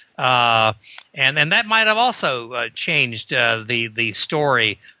good. And that might have also changed the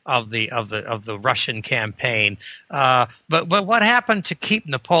story of the Russian campaign. But what happened to keep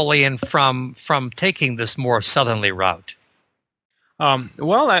Napoleon from taking this more southerly route?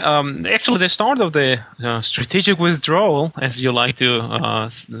 Actually, the start of the strategic withdrawal, as you like to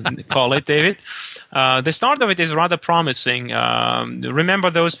call it, David, the start of it is rather promising. Remember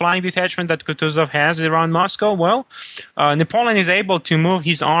those flying detachments that Kutuzov has around Moscow? Well, Napoleon is able to move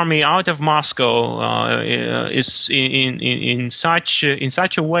his army out of Moscow in such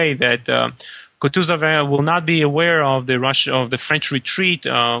a way that Kutuzov will not be aware of the French retreat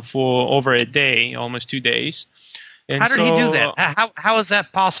for over a day, almost 2 days. And how did he do that? How is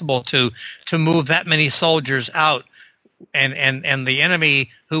that possible to move that many soldiers out And the enemy,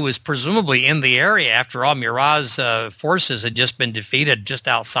 who was presumably in the area, after all, Murat's forces had just been defeated just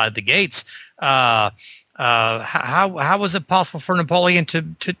outside the gates. How was it possible for Napoleon to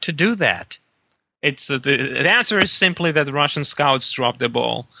do that? It's the answer is simply that Russian scouts dropped the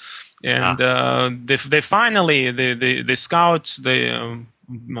ball, and they finally the scouts who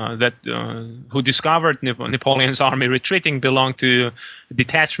discovered Napoleon's army retreating belonged to a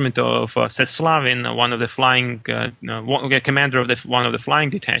detachment of Seslavin, one of the flying commander of one of the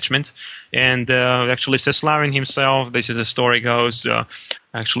flying detachments, and actually Seslavin himself, this is the story goes,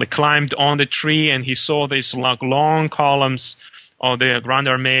 actually climbed on the tree and he saw these long columns of the Grand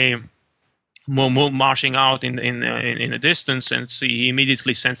Armée marching out in the distance, and he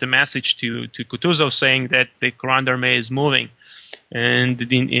immediately sends a message to Kutuzov saying that the Grand Armée is moving. And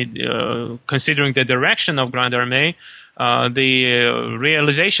considering the direction of Grand Armée, the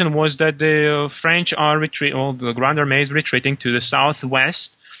realization was that the French are the Grand Armée is retreating to the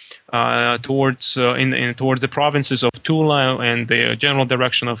southwest, towards the provinces of Tula and the general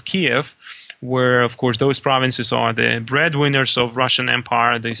direction of Kiev, where, of course, those provinces are the breadwinners of Russian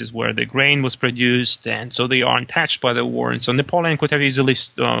Empire. This is where the grain was produced, and so they are untouched by the war. And so Napoleon could have easily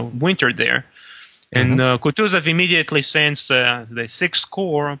wintered there. And Kutuzov immediately sends the Sixth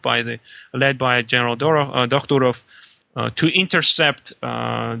Corps, led by General Dokhturov, to intercept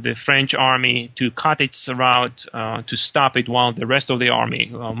the French army, to cut its route, to stop it while the rest of the army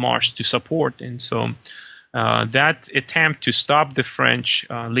marched to support. And so that attempt to stop the French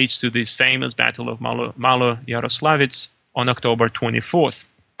leads to this famous Battle of Malo-Yaroslavets on October 24th.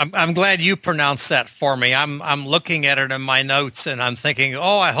 I'm glad you pronounced that for me. I'm looking at it in my notes and I'm thinking,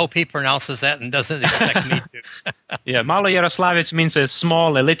 oh, I hope he pronounces that and doesn't expect me to. Yeah, Malo-Yaroslavets means a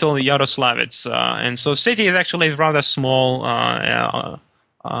little Yaroslavets, and so city is actually a rather small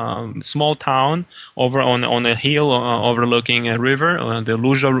town over on a hill overlooking a river, the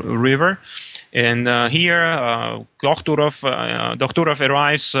Luzha River, and here Dokhturov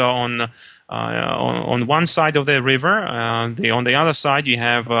arrives on one side of the river. On the other side, you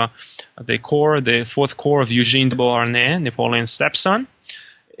have the Fourth Corps of Eugène de Beauharnais, Napoleon's stepson,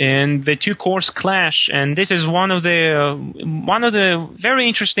 and the two corps clash. And this is one of the very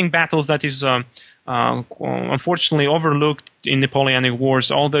interesting battles that is unfortunately overlooked in Napoleonic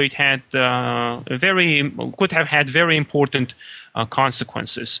Wars, although it had could have had very important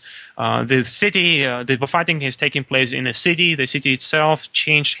consequences. The fighting is taking place in a city. The city itself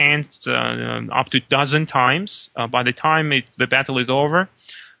changed hands up to a dozen times. By the time the battle is over,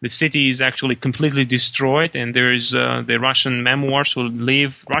 the city is actually completely destroyed, and there is the Russian memoirs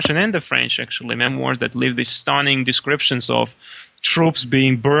Russian and the French actually memoirs that leave these stunning descriptions of troops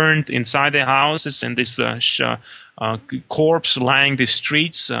being burned inside the houses and this corpse lying the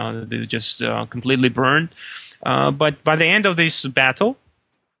streets. They're just completely burned. But by the end of this battle,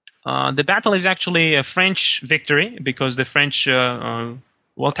 the battle is actually a French victory, because the French,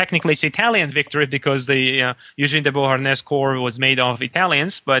 technically it's Italian victory, because the Eugène de Beauharnais Corps was made of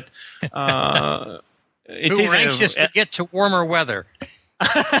Italians, but who were anxious to get to warmer weather.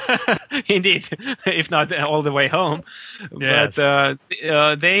 Indeed, if not all the way home. Yes. But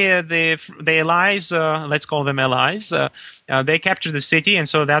the allies, let's call them allies, they captured the city, and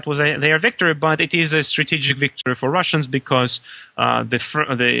so that was their victory. But it is a strategic victory for Russians, because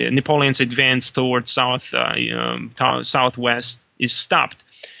the Napoleon's advance towards southwest is stopped.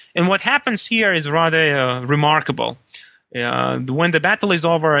 And what happens here is rather remarkable. When the battle is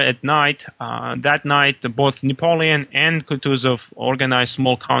over at night, that night both Napoleon and Kutuzov organized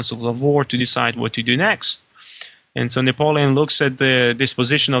small councils of war to decide what to do next. And so Napoleon looks at the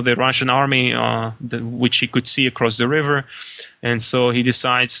disposition of the Russian army, which he could see across the river, and so he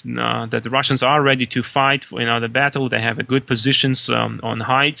decides that the Russians are ready to fight for another battle. They have good positions on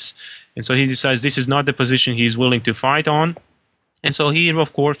heights, and so he decides this is not the position he is willing to fight on. And so he,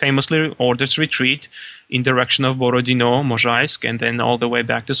 of course, famously orders retreat in direction of Borodino, Mozhaisk, and then all the way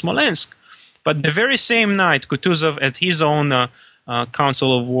back to Smolensk. But the very same night, Kutuzov, at his own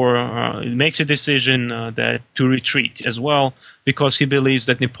council of war, makes a decision to retreat as well, because he believes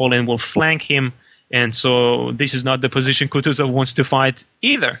that Napoleon will flank him. And so this is not the position Kutuzov wants to fight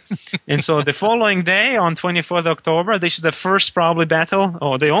either. And so the following day, on 24th October, this is the first probably battle,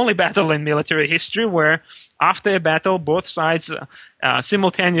 or the only battle in military history, where after a battle, both sides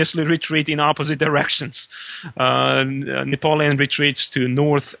simultaneously retreat in opposite directions. Napoleon retreats to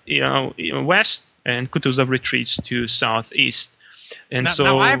west, and Kutuzov retreats to southeast. And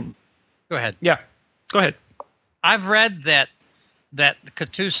go ahead. Yeah, go ahead. I've read that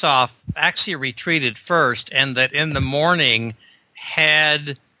Kutuzov actually retreated first, and that in the morning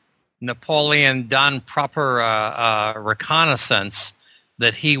had Napoleon done proper reconnaissance,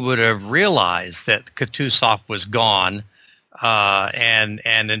 that he would have realized that Kutuzov was gone, and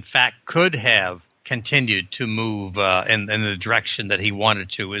in fact could have continued to move in the direction that he wanted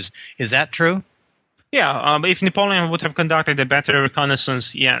to. Is that true? Yeah, if Napoleon would have conducted a better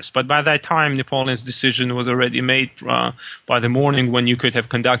reconnaissance, yes. But by that time, Napoleon's decision was already made by the morning when you could have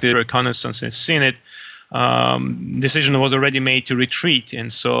conducted a reconnaissance and seen it. Decision was already made to retreat,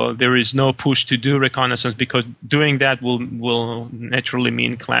 and so there is no push to do reconnaissance, because doing that will naturally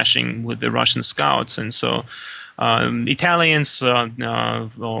mean clashing with the Russian scouts. And so Italians from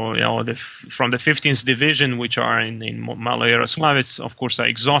the 15th Division, which are in Malo-Yaroslavets, of course, are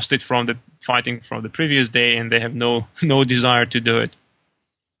exhausted from the fighting from the previous day, and they have no desire to do it.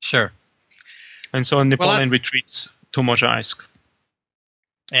 Sure. And so Napoleon retreats to Mozhaisk.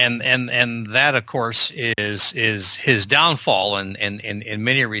 And that, of course, is his downfall in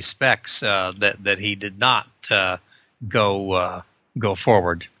many respects, that he did not go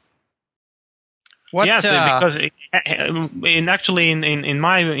forward. Yes, because in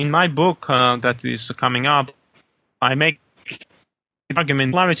my book that is coming up, I make the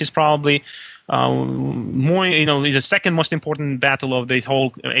argument Yaroslavets is probably more, is the second most important battle of the whole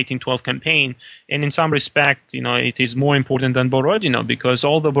 1812 campaign, and in some respect, it is more important than Borodino, because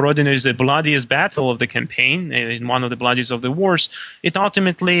although Borodino is the bloodiest battle of the campaign, and one of the bloodiest of the wars, it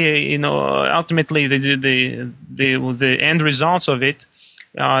ultimately the end results of it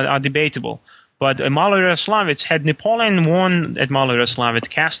are debatable. But Malo-Yaroslavets, had Napoleon won at Malo-Yaroslavets,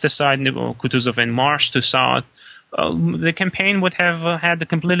 cast aside Kutuzov and marched to south, the campaign would have had a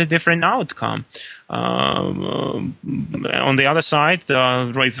completely different outcome. On the other side, if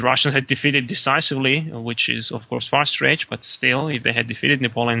the Russians had defeated decisively, which is of course far stretched, but still, if they had defeated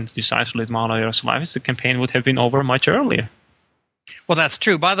Napoleon decisively at Malo-Yaroslavets, the campaign would have been over much earlier. Well, that's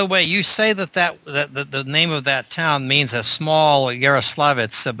true. By the way, you say that the name of that town means a small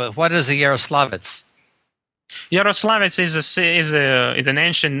Yaroslavets, but what is a Yaroslavets? Yaroslavets is an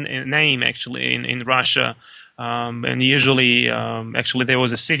ancient name, actually, in Russia. And usually, actually, there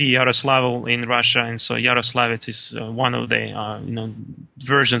was a city, Yaroslavl, in Russia, and so Yaroslavets is one of the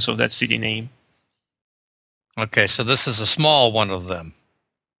versions of that city name. Okay, so this is a small one of them.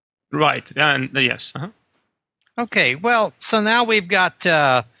 Right, and yes. Uh-huh. Okay, well, so now we've got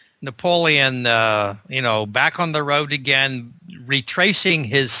Napoleon, back on the road again, retracing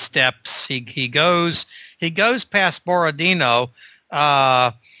his steps. He goes past Borodino,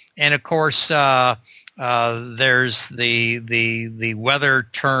 and of course, there's the weather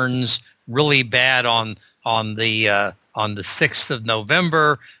turns really bad on the 6th of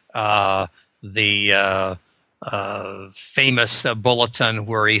November. The famous bulletin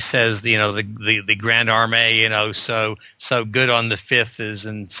where he says, the Grand Armée, so good on the 5th is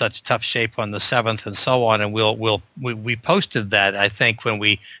in such tough shape on the 7th, and so on. And we posted that, I think, when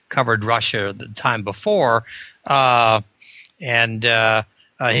we covered Russia the time before. And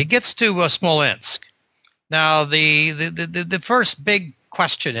he gets to Smolensk. Now, the first big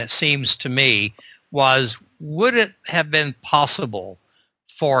question, it seems to me, was, would it have been possible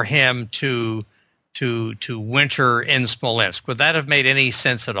for him to winter in Smolensk? Would that have made any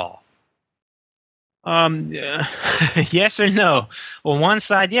sense at all? Yes or no? On one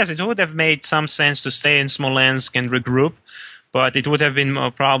side, yes, it would have made some sense to stay in Smolensk and regroup, but it would have been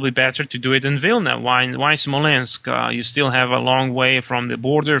probably better to do it in Vilna. Why Smolensk? You still have a long way from the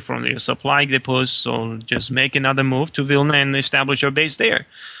border, from the supply depots, so just make another move to Vilna and establish your base there.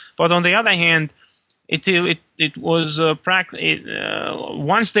 But on the other hand, it was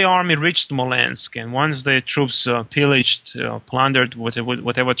once the army reached Smolensk and once the troops pillaged, plundered,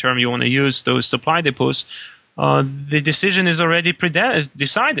 whatever term you want to use, those supply depots, the decision is already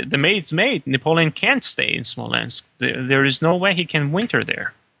decided. It's made. Napoleon can't stay in Smolensk. There is no way he can winter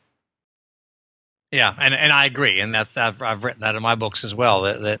there. Yeah, and I agree, and that's I've written that in my books as well.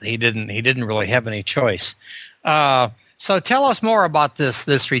 That he didn't really have any choice. So tell us more about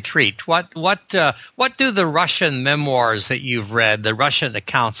this retreat. What do the Russian memoirs that you've read, the Russian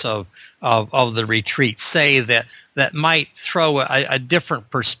accounts of the retreat, say that might throw a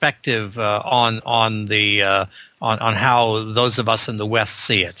different perspective on how those of us in the West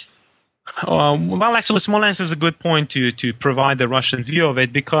see it? Well, actually, Smolensk is a good point to provide the Russian view of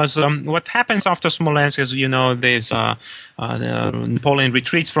it, because what happens after Smolensk is, there's Napoleon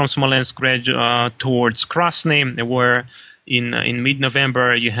retreats from Smolensk towards Krasny, where in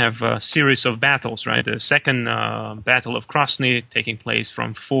mid-November you have a series of battles, right? The second battle of Krasny taking place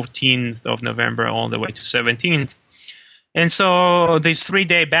from 14th of November all the way to 17th. And so this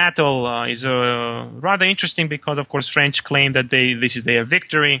 3-day battle is rather interesting because, of course, French claim that this is their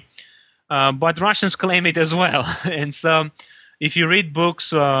victory. but Russians claim it as well. And so if you read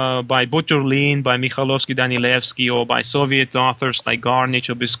books by Butyrlin, by Mikhailovsky-Danilevsky, or by Soviet authors like Garnich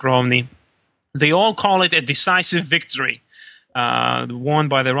or Beskrovny, they all call it a decisive victory won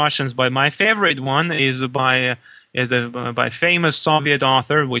by the Russians. But my favorite one is by famous Soviet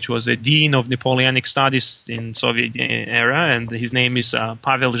author, which was a dean of Napoleonic studies in Soviet era, and his name is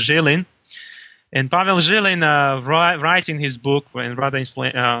Pavel Zhilin. And Pavel Zhilin writes in his book, and rather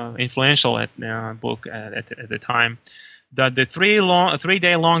influential book at the time, that the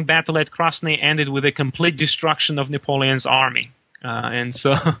three-day-long battle at Krasny ended with a complete destruction of Napoleon's army. And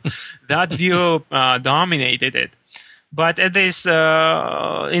so that view dominated it. But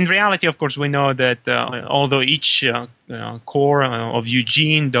in reality, of course, we know that although each corps of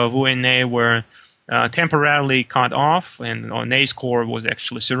Eugene, Davout, and Ney were temporarily cut off, and Ney's corps was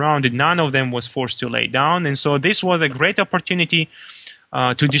actually surrounded, none of them was forced to lay down. And so this was a great opportunity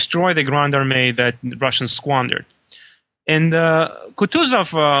to destroy the Grand Armée that the Russians squandered. And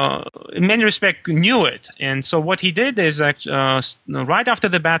Kutuzov, in many respects, knew it. And so what he did is, right after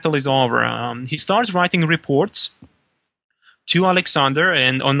the battle is over, he starts writing reports to Alexander,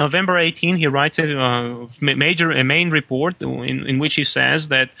 and on November 18, he writes a main report in which he says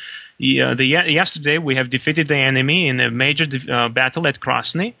that yesterday we have defeated the enemy in a major battle at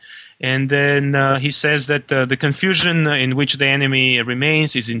Krasny, and then he says that the confusion in which the enemy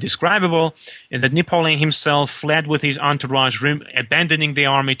remains is indescribable, and that Napoleon himself fled with his entourage, abandoning the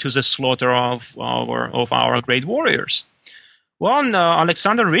army to the slaughter of our great warriors. Well,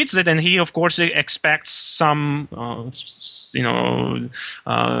 Alexander reads it, and he, of course, expects some,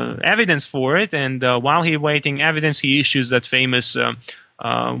 evidence for it. And while he's waiting evidence, he issues that famous.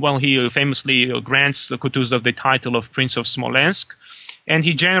 He famously grants Kutuzov the title of Prince of Smolensk, and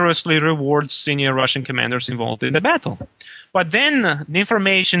he generously rewards senior Russian commanders involved in the battle. But then the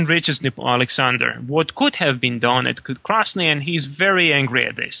information reaches Alexander what could have been done at Krasny, and he's very angry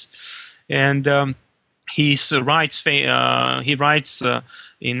at this. And he writes in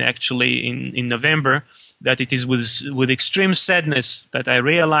November that it is with extreme sadness that I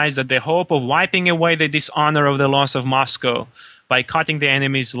realize that the hope of wiping away the dishonor of the loss of Moscow by cutting the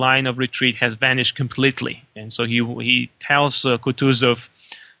enemy's line of retreat has vanished completely. And so he tells Kutuzov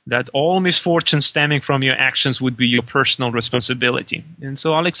that all misfortunes stemming from your actions would be your personal responsibility. And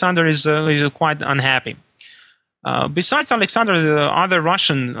so Alexander is quite unhappy. Besides Alexander, the other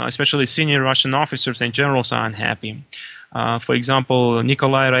Russian, especially senior Russian officers and generals, are unhappy. For example,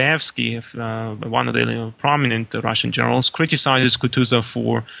 Nikolai Raevsky, one of the prominent Russian generals, criticizes Kutuzov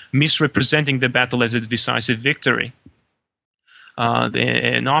for misrepresenting the battle as a decisive victory.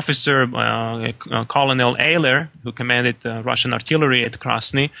 An officer, Colonel Ehler, who commanded Russian artillery at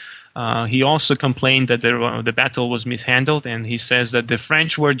Krasny, he also complained that the battle was mishandled, and he says that the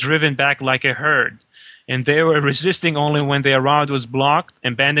French were driven back like a herd, and they were resisting only when their route was blocked,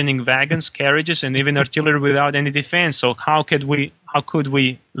 abandoning wagons, carriages, and even artillery without any defense. So how could we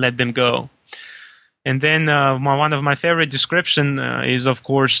let them go? And then one of my favorite description is, of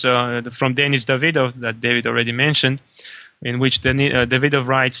course, from Denis Davidov, that David already mentioned, in which Davidov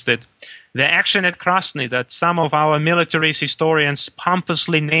writes that the action at Krasny, that some of our military historians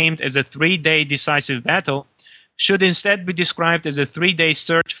pompously named as a 3-day decisive battle, should instead be described as a 3-day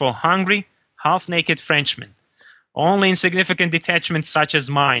search for hungry, half-naked Frenchmen. Only insignificant detachments such as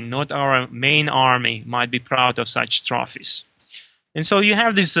mine, not our main army, might be proud of such trophies. And so you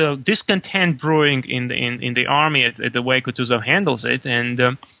have this discontent brewing in the army at the way Kutuzov handles it,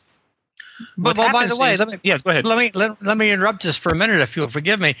 and But by the way, yes, go ahead. Let me interrupt just for a minute, if you'll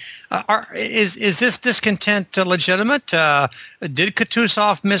forgive me. Is this discontent legitimate? Did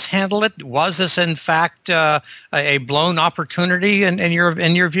Kutuzov mishandle it? Was this in fact a blown opportunity in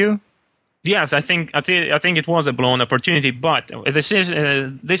your view? Yes, I think it was a blown opportunity, but this is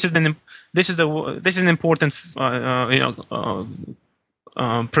an important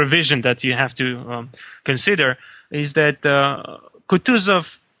provision that you have to consider, is that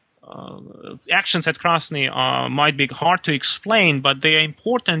Kutuzov actions at Krasny might be hard to explain, but they are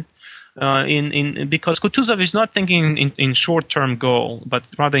important because Kutuzov is not thinking in short-term goal, but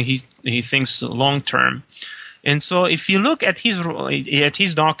rather he thinks long-term. And so, if you look at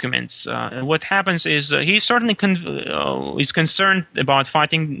his documents, what happens is he certainly is concerned about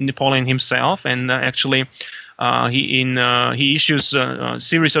fighting Napoleon himself, and actually, he issues a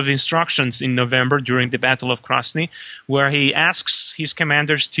series of instructions in November during the Battle of Krasny, where he asks his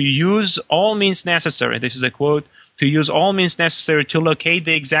commanders to use all means necessary. This is a quote: "To use all means necessary to locate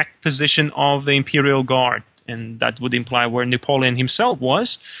the exact position of the Imperial Guard," and that would imply where Napoleon himself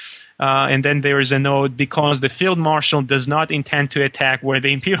was. And then there is a note, because the field marshal does not intend to attack where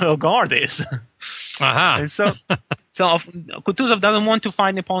the Imperial Guard is. And so Kutuzov doesn't want to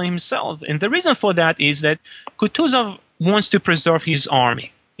fight Napoleon himself. And the reason for that is that Kutuzov wants to preserve his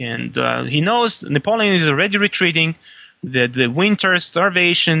army. And he knows Napoleon is already retreating, that the winter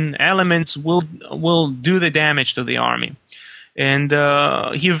starvation elements will do the damage to the army. And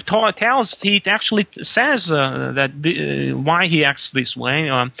he actually says that why he acts this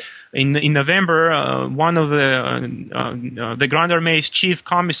way. In November, one of the Grand Armée's chief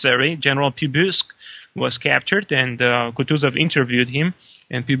commissary, General Pubusque, was captured, and Kutuzov interviewed him.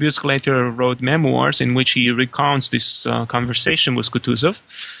 And Pubusque later wrote memoirs in which he recounts this conversation with Kutuzov.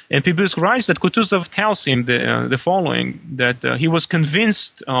 And Pubusque writes that Kutuzov tells him the following, that he was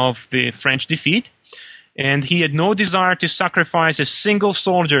convinced of the French defeat, and he had no desire to sacrifice a single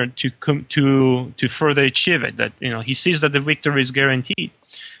soldier to further achieve it. That he sees that the victory is guaranteed.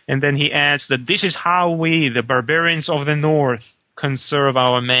 And then he adds that this is how we, the barbarians of the North, conserve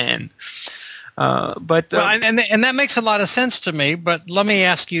our men. And that makes a lot of sense to me. But let me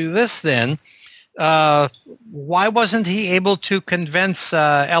ask you this then: why wasn't he able to convince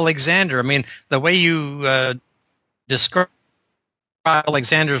Alexander? I mean, the way you describe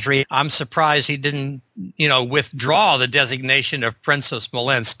Alexander's I'm surprised he didn't, withdraw the designation of Prince of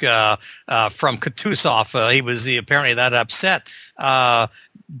Smolensk from Kutuzov. He was apparently that upset.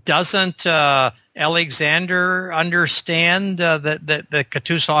 Doesn't Alexander understand that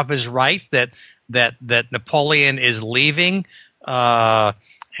Kutuzov is right, that Napoleon is leaving,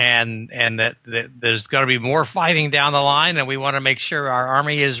 and that there's going to be more fighting down the line, and we want to make sure our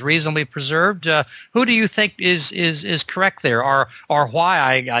army is reasonably preserved? Who do you think is correct there, or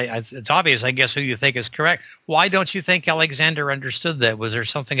why? It's obvious, I guess, who you think is correct. Why don't you think Alexander understood that? Was there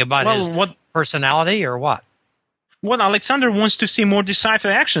something about his personality, or what? Well, Alexander wants to see more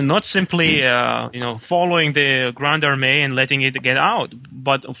decisive action, not simply, following the Grand Armée and letting it get out.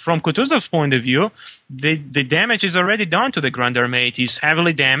 But from Kutuzov's point of view, the damage is already done to the Grand Armée. It is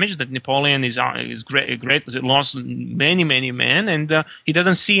heavily damaged. That Napoleon is great, lost many men, and he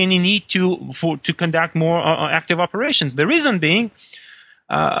doesn't see any need to conduct more active operations. The reason being,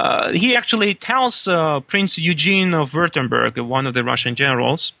 he actually tells Prince Eugene of Württemberg, one of the Russian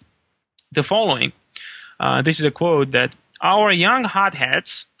generals, the following. This is a quote, that our young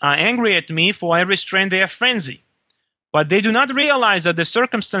hotheads are angry at me for I restrain their frenzy, but they do not realize that the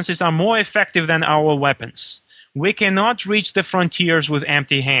circumstances are more effective than our weapons. We cannot reach the frontiers with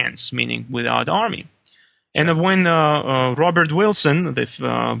empty hands, meaning without army. Sure. And when Robert Wilson,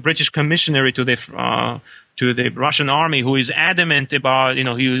 the British commissionary to the Russian army, who is adamant about,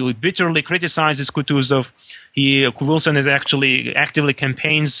 he bitterly criticizes Kutuzov. Wilson is actually actively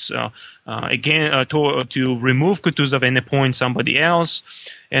campaigns again to remove Kutuzov and appoint somebody else.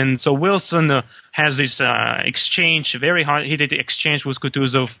 And so Wilson has this exchange, very heated exchange with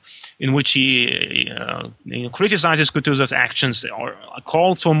Kutuzov, in which he criticizes Kutuzov's actions or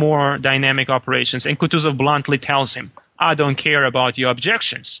calls for more dynamic operations. And Kutuzov bluntly tells him, "I don't care about your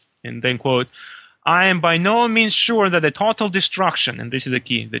objections." And then, quote, "I am by no means sure that the total destruction," and this is the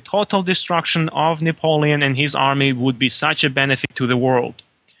key, "the total destruction of Napoleon and his army would be such a benefit to the world.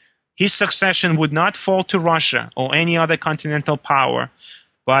 His succession would not fall to Russia or any other continental power,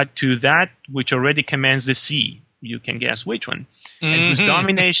 but to that which already commands the sea." You can guess which one. Mm-hmm. And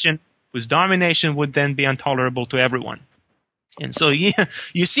whose domination would then be intolerable to everyone. And so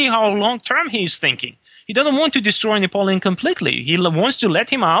you see how long-term he is thinking. He doesn't want to destroy Napoleon completely. He wants to let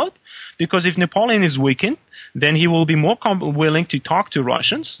him out, because if Napoleon is weakened, then he will be more willing to talk to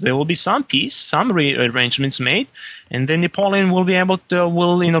Russians. There will be some peace, some arrangements made, and then Napoleon will be able to.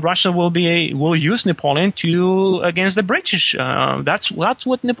 Russia will use Napoleon against the British. That's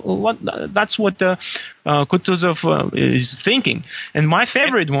what Kutuzov is thinking. And my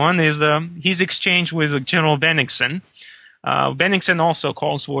favorite one is his exchange with General Bennigsen. Bennigsen also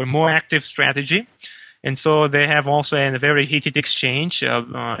calls for a more active strategy. And so they have also a very heated exchange,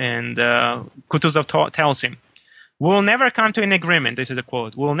 and Kutuzov tells him, "We'll never come to an agreement." This is a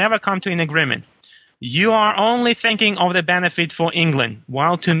quote. "We'll never come to an agreement. You are only thinking of the benefit for England,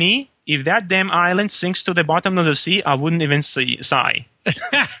 while to me, if that damn island sinks to the bottom of the sea, I wouldn't even sigh."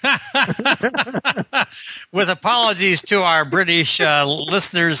 With apologies to our British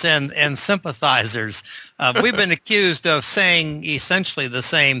listeners and sympathizers, we've been accused of saying essentially the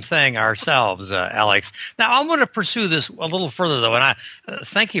same thing ourselves, Alex. Now, I want to pursue this a little further, though, and I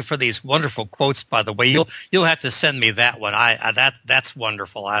thank you for these wonderful quotes. By the way, you'll have to send me that one. That's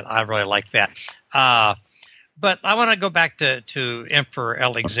wonderful. I really like that. But I want to go back to Emperor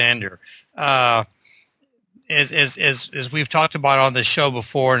Alexander. as we've talked about on the show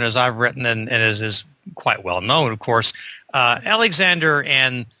before, and as I've written, and as is quite well known, of course, Alexander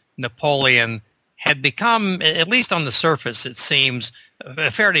and Napoleon had become, at least on the surface, it seems,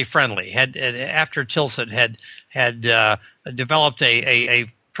 fairly friendly. After Tilsit had developed a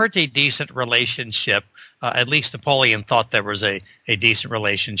pretty decent relationship. At least Napoleon thought there was a decent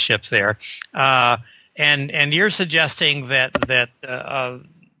relationship there. And you're suggesting that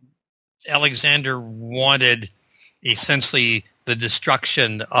Alexander wanted essentially the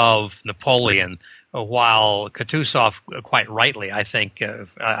destruction of Napoleon, while Kutuzov, quite rightly, I think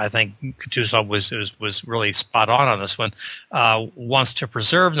Kutuzov was really spot on this one, wants to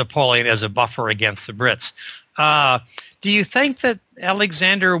preserve Napoleon as a buffer against the Brits. Do you think that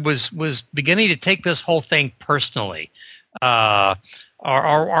Alexander was beginning to take this whole thing personally? Or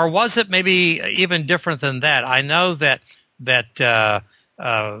was it maybe even different than that? I know that in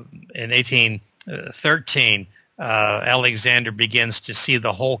 1813, Alexander begins to see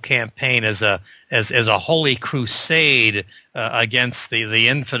the whole campaign as a holy crusade against the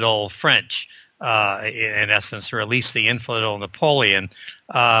infidel French, in essence, or at least the infidel Napoleon.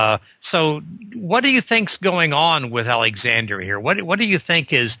 So, what do you think's going on with Alexander here? What do you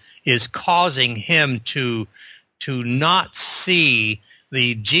think is causing him to not see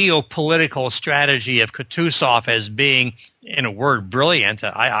the geopolitical strategy of Kutuzov as being, in a word, brilliant?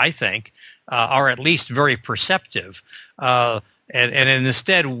 I think. Or at least very perceptive, and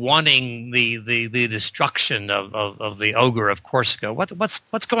instead wanting the destruction of the ogre of Corsica.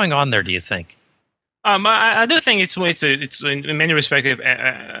 What's going on there? Do you think? I do think it's in many respects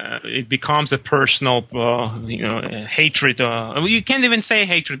it becomes a personal hatred. You can't even say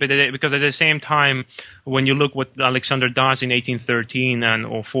hatred, because at the same time, when you look what Alexander does in 1813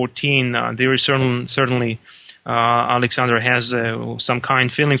 or 14, there is certainly. Alexander has some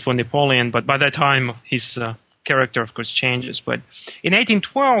kind feeling for Napoleon, but by that time his character, of course, changes. But in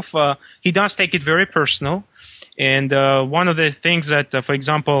 1812, he does take it very personal, and one of the things that, for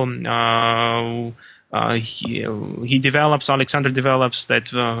example, Alexander develops that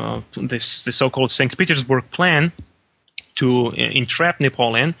the so-called St. Petersburg plan to entrap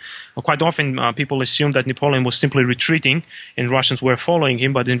Napoleon. Quite often, people assume that Napoleon was simply retreating and Russians were following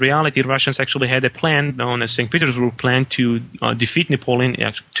him, but in reality, Russians actually had a plan known as St. Petersburg Plan to defeat Napoleon,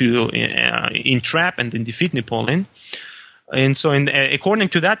 to entrap and then defeat Napoleon. And so, according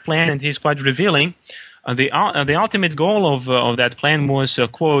to that plan, and he's quite revealing, the ultimate goal of that plan was,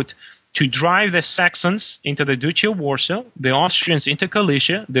 quote, to drive the Saxons into the Duchy of Warsaw, the Austrians into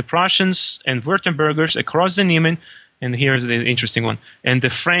Galicia, the Prussians and Württembergers across the Niemen. And here's the interesting one. And the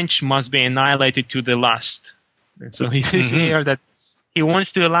French must be annihilated to the last. And so he says here that he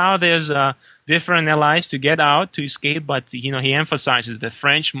wants to allow those different allies to get out, to escape, but he emphasizes the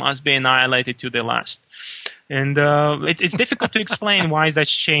French must be annihilated to the last. And it's difficult to explain why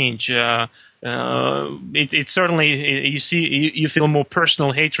that's changed. It's certainly you feel more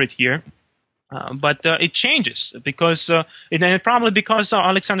personal hatred here. But it changes because probably because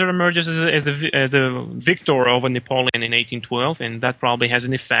Alexander emerges as a victor over Napoleon in 1812, and that probably has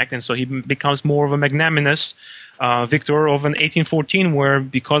an effect. And so he becomes more of a magnanimous victor over in 1814, where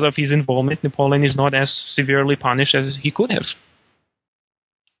because of his involvement, Napoleon is not as severely punished as he could have.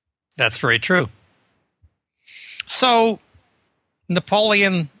 That's very true. So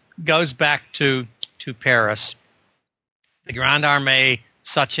Napoleon goes back to Paris. The Grande Armée,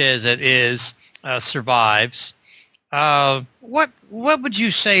 such as it is, survives. What would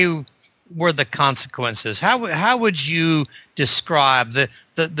you say were the consequences? How would you describe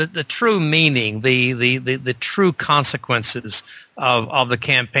the true meaning, the true consequences of the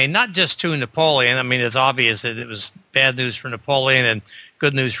campaign? Not just to Napoleon. I mean, it's obvious that it was bad news for Napoleon and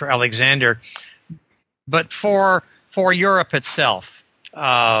good news for Alexander, but for Europe itself.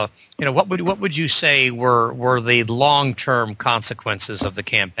 What would you say were the long-term consequences of the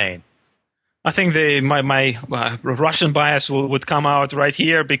campaign? I think my Russian bias would come out right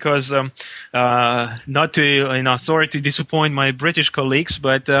here because not to sorry to disappoint my British colleagues,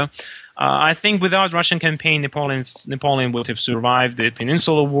 but I think without Russian campaign, Napoleon would have survived the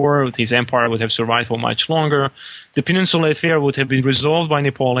Peninsular War. His empire would have survived for much longer. The Peninsular affair would have been resolved by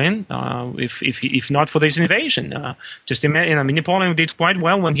Napoleon if not for this invasion. Just imagine, Napoleon did quite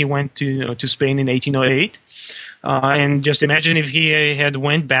well when he went to Spain in 1808. And just imagine if he had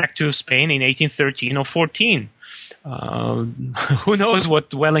went back to Spain in 1813 or 14. Who knows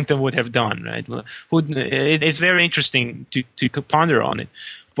what Wellington would have done, right? It's very interesting to ponder on it.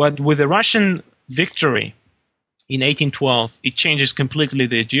 But with the Russian victory in 1812, it changes completely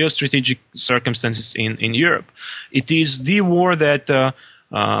the geostrategic circumstances in Europe. It is the war that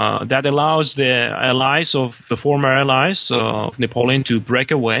That allows the allies of the former allies of Napoleon to break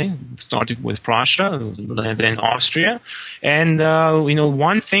away, starting with Prussia, then Austria. And,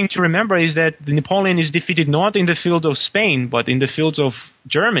 one thing to remember is that Napoleon is defeated not in the field of Spain, but in the field of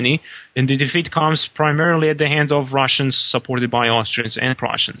Germany. And the defeat comes primarily at the hands of Russians supported by Austrians and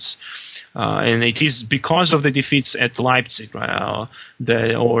Prussians. And it is because of the defeats at Leipzig, the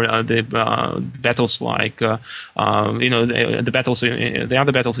battles like, the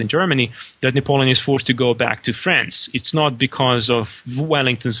other battles in Germany, that Napoleon is forced to go back to France. It's not because of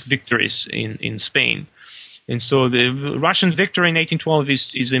Wellington's victories in Spain. And so the Russian victory in 1812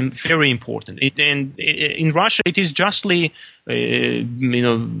 is very important. In Russia, it is justly,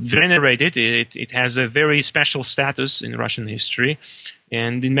 venerated. It has a very special status in Russian history.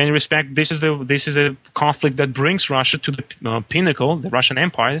 And in many respects, this is a conflict that brings Russia to the pinnacle, the Russian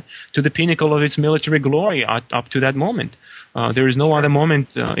Empire, to the pinnacle of its military glory up to that moment. There is no other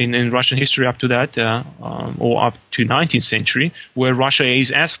moment in Russian history up to that, or up to 19th century, where Russia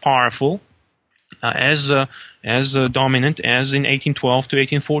is as powerful, as dominant as in 1812 to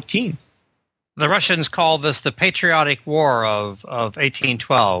 1814. The Russians call this the Patriotic War of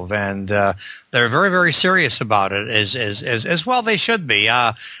 1812, and they're very, very serious about it, as well they should be.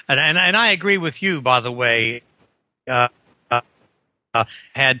 And I agree with you, by the way.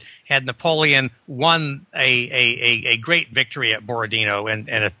 Had Napoleon won a great victory at Borodino and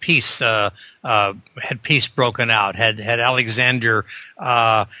a peace had peace broken out, had Alexander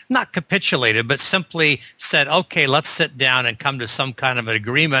not capitulated but simply said, okay, let's sit down and come to some kind of an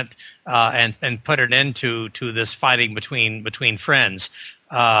agreement and put an end to this fighting between friends,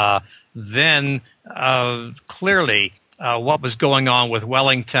 then clearly what was going on with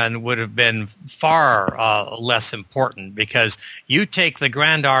Wellington would have been far less important, because you take the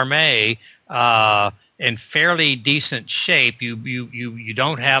Grande Armée in fairly decent shape. You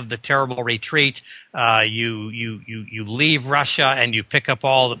don't have the terrible retreat. You leave Russia and you pick up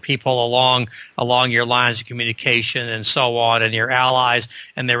all the people along your lines of communication and so on, and your allies.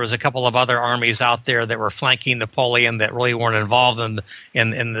 And there was a couple of other armies out there that were flanking Napoleon that really weren't involved in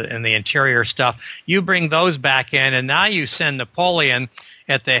the interior stuff. You bring those back in, and now you send Napoleon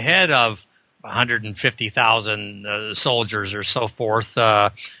at the head of 150,000 soldiers or so forth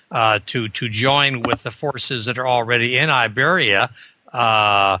to join with the forces that are already in Iberia,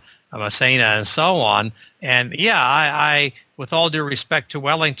 Massena and so on. And I with all due respect to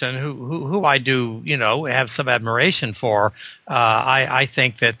Wellington, who I do have some admiration for, I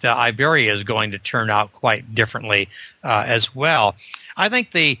think that Iberia is going to turn out quite differently as well. I think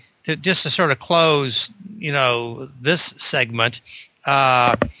just to sort of close this segment.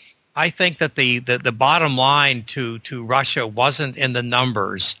 I think that the bottom line to Russia wasn't in the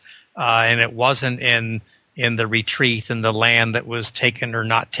numbers, and it wasn't in the retreat and the land that was taken or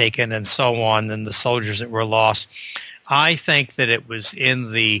not taken and so on, and the soldiers that were lost. I think that it was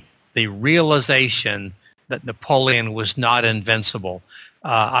in the realization that Napoleon was not invincible.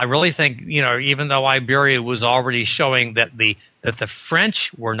 I really think, even though Iberia was already showing that the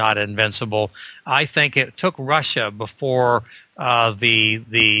French were not invincible, I think it took Russia before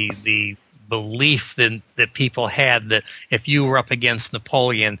the belief that people had that if you were up against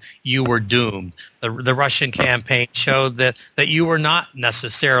Napoleon, you were doomed. The Russian campaign showed that you were not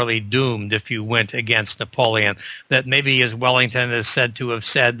necessarily doomed if you went against Napoleon. That maybe, as Wellington is said to have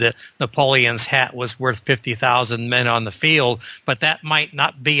said, that Napoleon's hat was worth 50,000 men on the field, but that might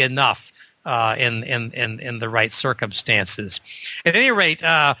not be enough in the right circumstances. At any rate,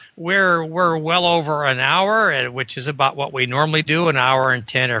 we're well over an hour, which is about what we normally do, an hour and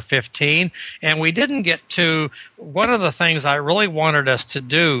 10 or 15. And we didn't get to one of the things I really wanted us to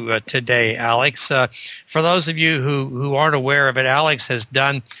do today, Alex. For those of you who aren't aware of it, Alex has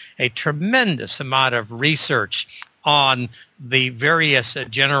done a tremendous amount of research on the various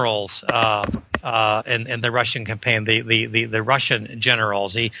generals in the Russian campaign, the Russian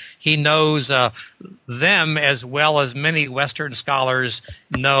generals. He knows them as well as many Western scholars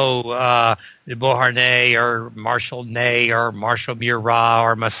know Beauharnais or Marshal Ney or Marshal Murat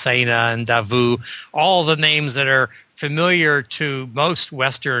or Massena and Davout, all the names that are familiar to most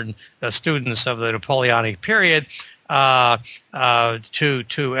Western students of the Napoleonic period. To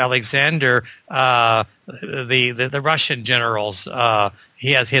Alexander, the Russian generals.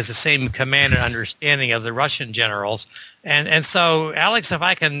 He has the same command and understanding of the Russian generals. And so, Alex, if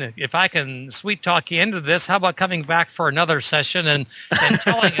I can sweet talk you into this, how about coming back for another session and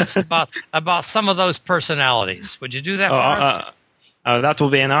telling us about some of those personalities? Would you do that for us? That will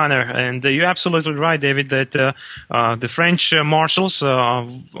be an honor. And you're absolutely right, David, that the French marshals are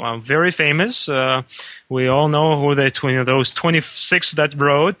very famous. We all know who those 26 that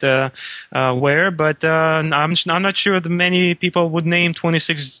wrote were, but I'm not sure that many people would name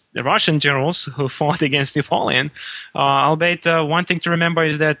 26 Russian generals who fought against Napoleon. Albeit one thing to remember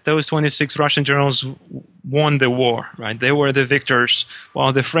is that those 26 Russian generals won the war, right? They were the victors,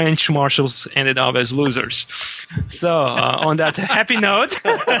 while the French marshals ended up as losers. So, on that happy note,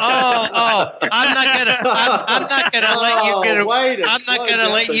 I'm not gonna let you get away. I'm not gonna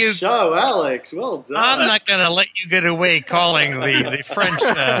let you show, Alex. Well done. I'm not gonna let you get away calling the French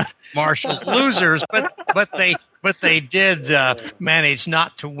marshals losers, but they did manage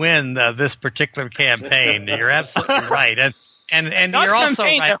not to win this particular campaign. You're absolutely right, and not you're also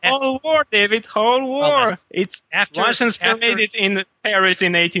campaign, right. The whole war, David, whole war. Well, it's Russians paraded in Paris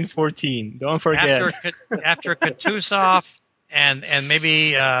in 1814. Don't forget. After Kutuzov and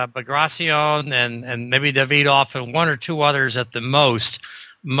maybe Bagration and maybe Davidov and one or two others at the most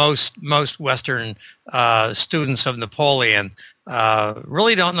Western students of Napoleon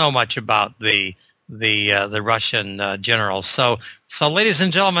really don't know much about the Russian generals. So, ladies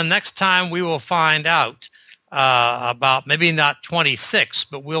and gentlemen, next time we will find out about maybe not 26,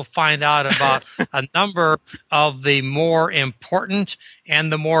 but we'll find out about a number of the more important and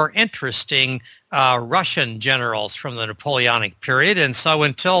the more interesting Russian generals from the Napoleonic period. And so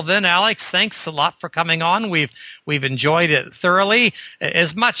until then, Alex, thanks a lot for coming on. We've enjoyed it thoroughly,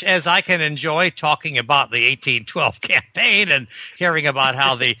 as much as I can enjoy talking about the 1812 campaign and hearing about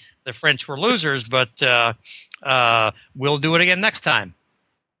how the French were losers, but we'll do it again next time.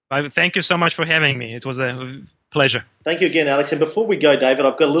 Thank you so much for having me. It was a pleasure. Thank you again, Alex. And before we go, David,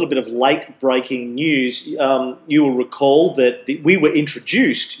 I've got a little bit of late breaking news. You will recall that we were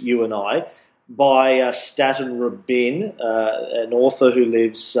introduced, you and I, by Staten Rabin, an author who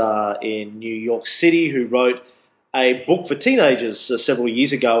lives in New York City, who wrote a book for teenagers several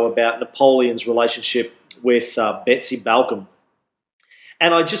years ago about Napoleon's relationship with Betsy Balcom.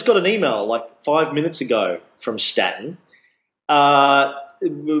 And I just got an email like 5 minutes ago from Staten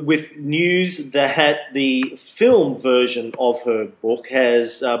with news that the film version of her book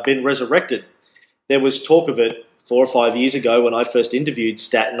has been resurrected. There was talk of it 4 or 5 years ago when I first interviewed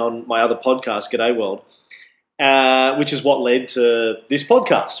Staten on my other podcast, G'day World, which is what led to this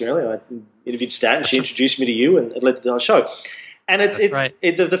podcast, really. I interviewed Staten, she introduced me to you, and it led to our show. And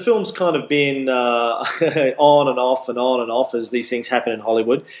the film's kind of been on and off as these things happen in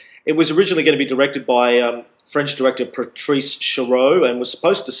Hollywood. It was originally going to be directed by French director Patrice Chéreau and was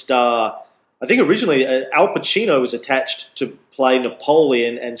supposed to star, I think originally Al Pacino was attached to play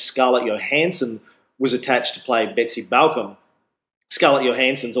Napoleon and Scarlett Johansson was attached to play Betsy Balcom. Scarlett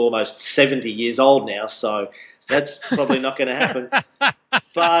Johansson's almost 70 years old now, so that's probably not going to happen.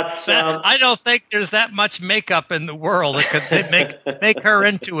 But I don't think there's that much makeup in the world that could make her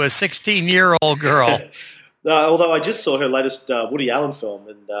into a 16-year-old girl. Although I just saw her latest Woody Allen film,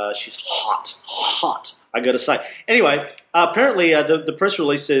 and she's hot, I got to say. Anyway, apparently the press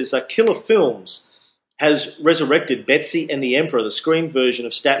release says Killer Films has resurrected Betsy and the Emperor, the screen version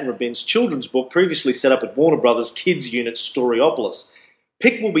of Staten Rabin's children's book, previously set up at Warner Brothers Kids Unit Storyopolis.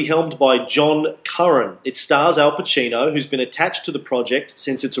 Pick will be helmed by John Curran. It stars Al Pacino, who's been attached to the project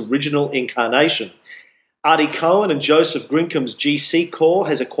since its original incarnation. Artie Cohen and Joseph Grinkam's GC Corps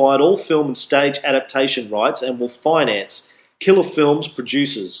has acquired all film and stage adaptation rights and will finance Killer Films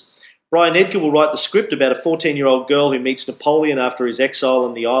producers. Brian Edgar will write the script about a 14-year-old girl who meets Napoleon after his exile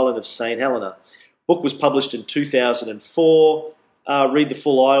on the island of St. Helena. Book was published in 2004. Read the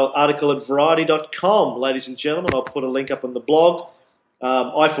full article at Variety.com, ladies and gentlemen. I'll put a link up on the blog.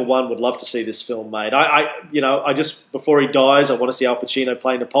 I, for one, would love to see this film made. I just, before he dies, I want to see Al Pacino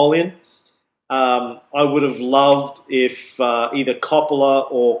play Napoleon. I would have loved if either Coppola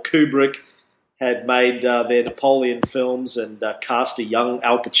or Kubrick had made their Napoleon films and cast a young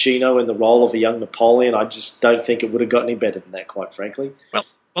Al Pacino in the role of a young Napoleon. I just don't think it would have got any better than that, quite frankly.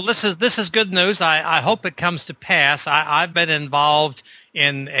 Well, this is good news. I hope it comes to pass. I've been involved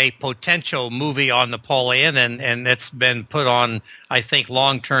in a potential movie on Napoleon, and it's been put on, I think,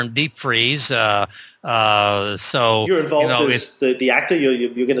 long-term deep freeze. So you're involved as the actor.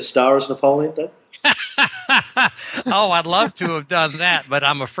 You're going to star as Napoleon, then? Oh, I'd love to have done that, but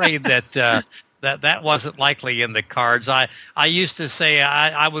I'm afraid that. That wasn't likely in the cards. I used to say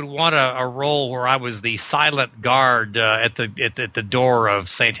I would want a role where I was the silent guard at the door of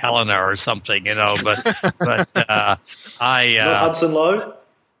St. Helena or something, But I Not Hudson Lowe.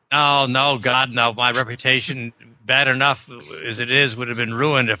 No, God, no. My reputation bad enough as it is would have been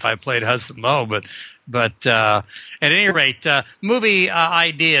ruined if I played Hudson Lowe. But at any rate, movie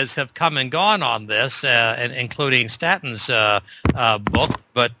ideas have come and gone on this, and including Statton's book.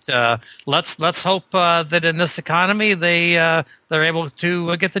 But let's hope that in this economy they're able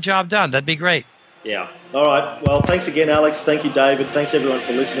to get the job done. That'd be great. Yeah. All right. Well, thanks again, Alex. Thank you, David. Thanks, everyone,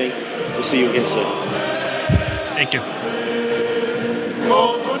 for listening. We'll see you again soon. Thank you.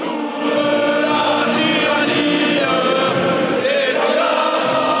 Oh.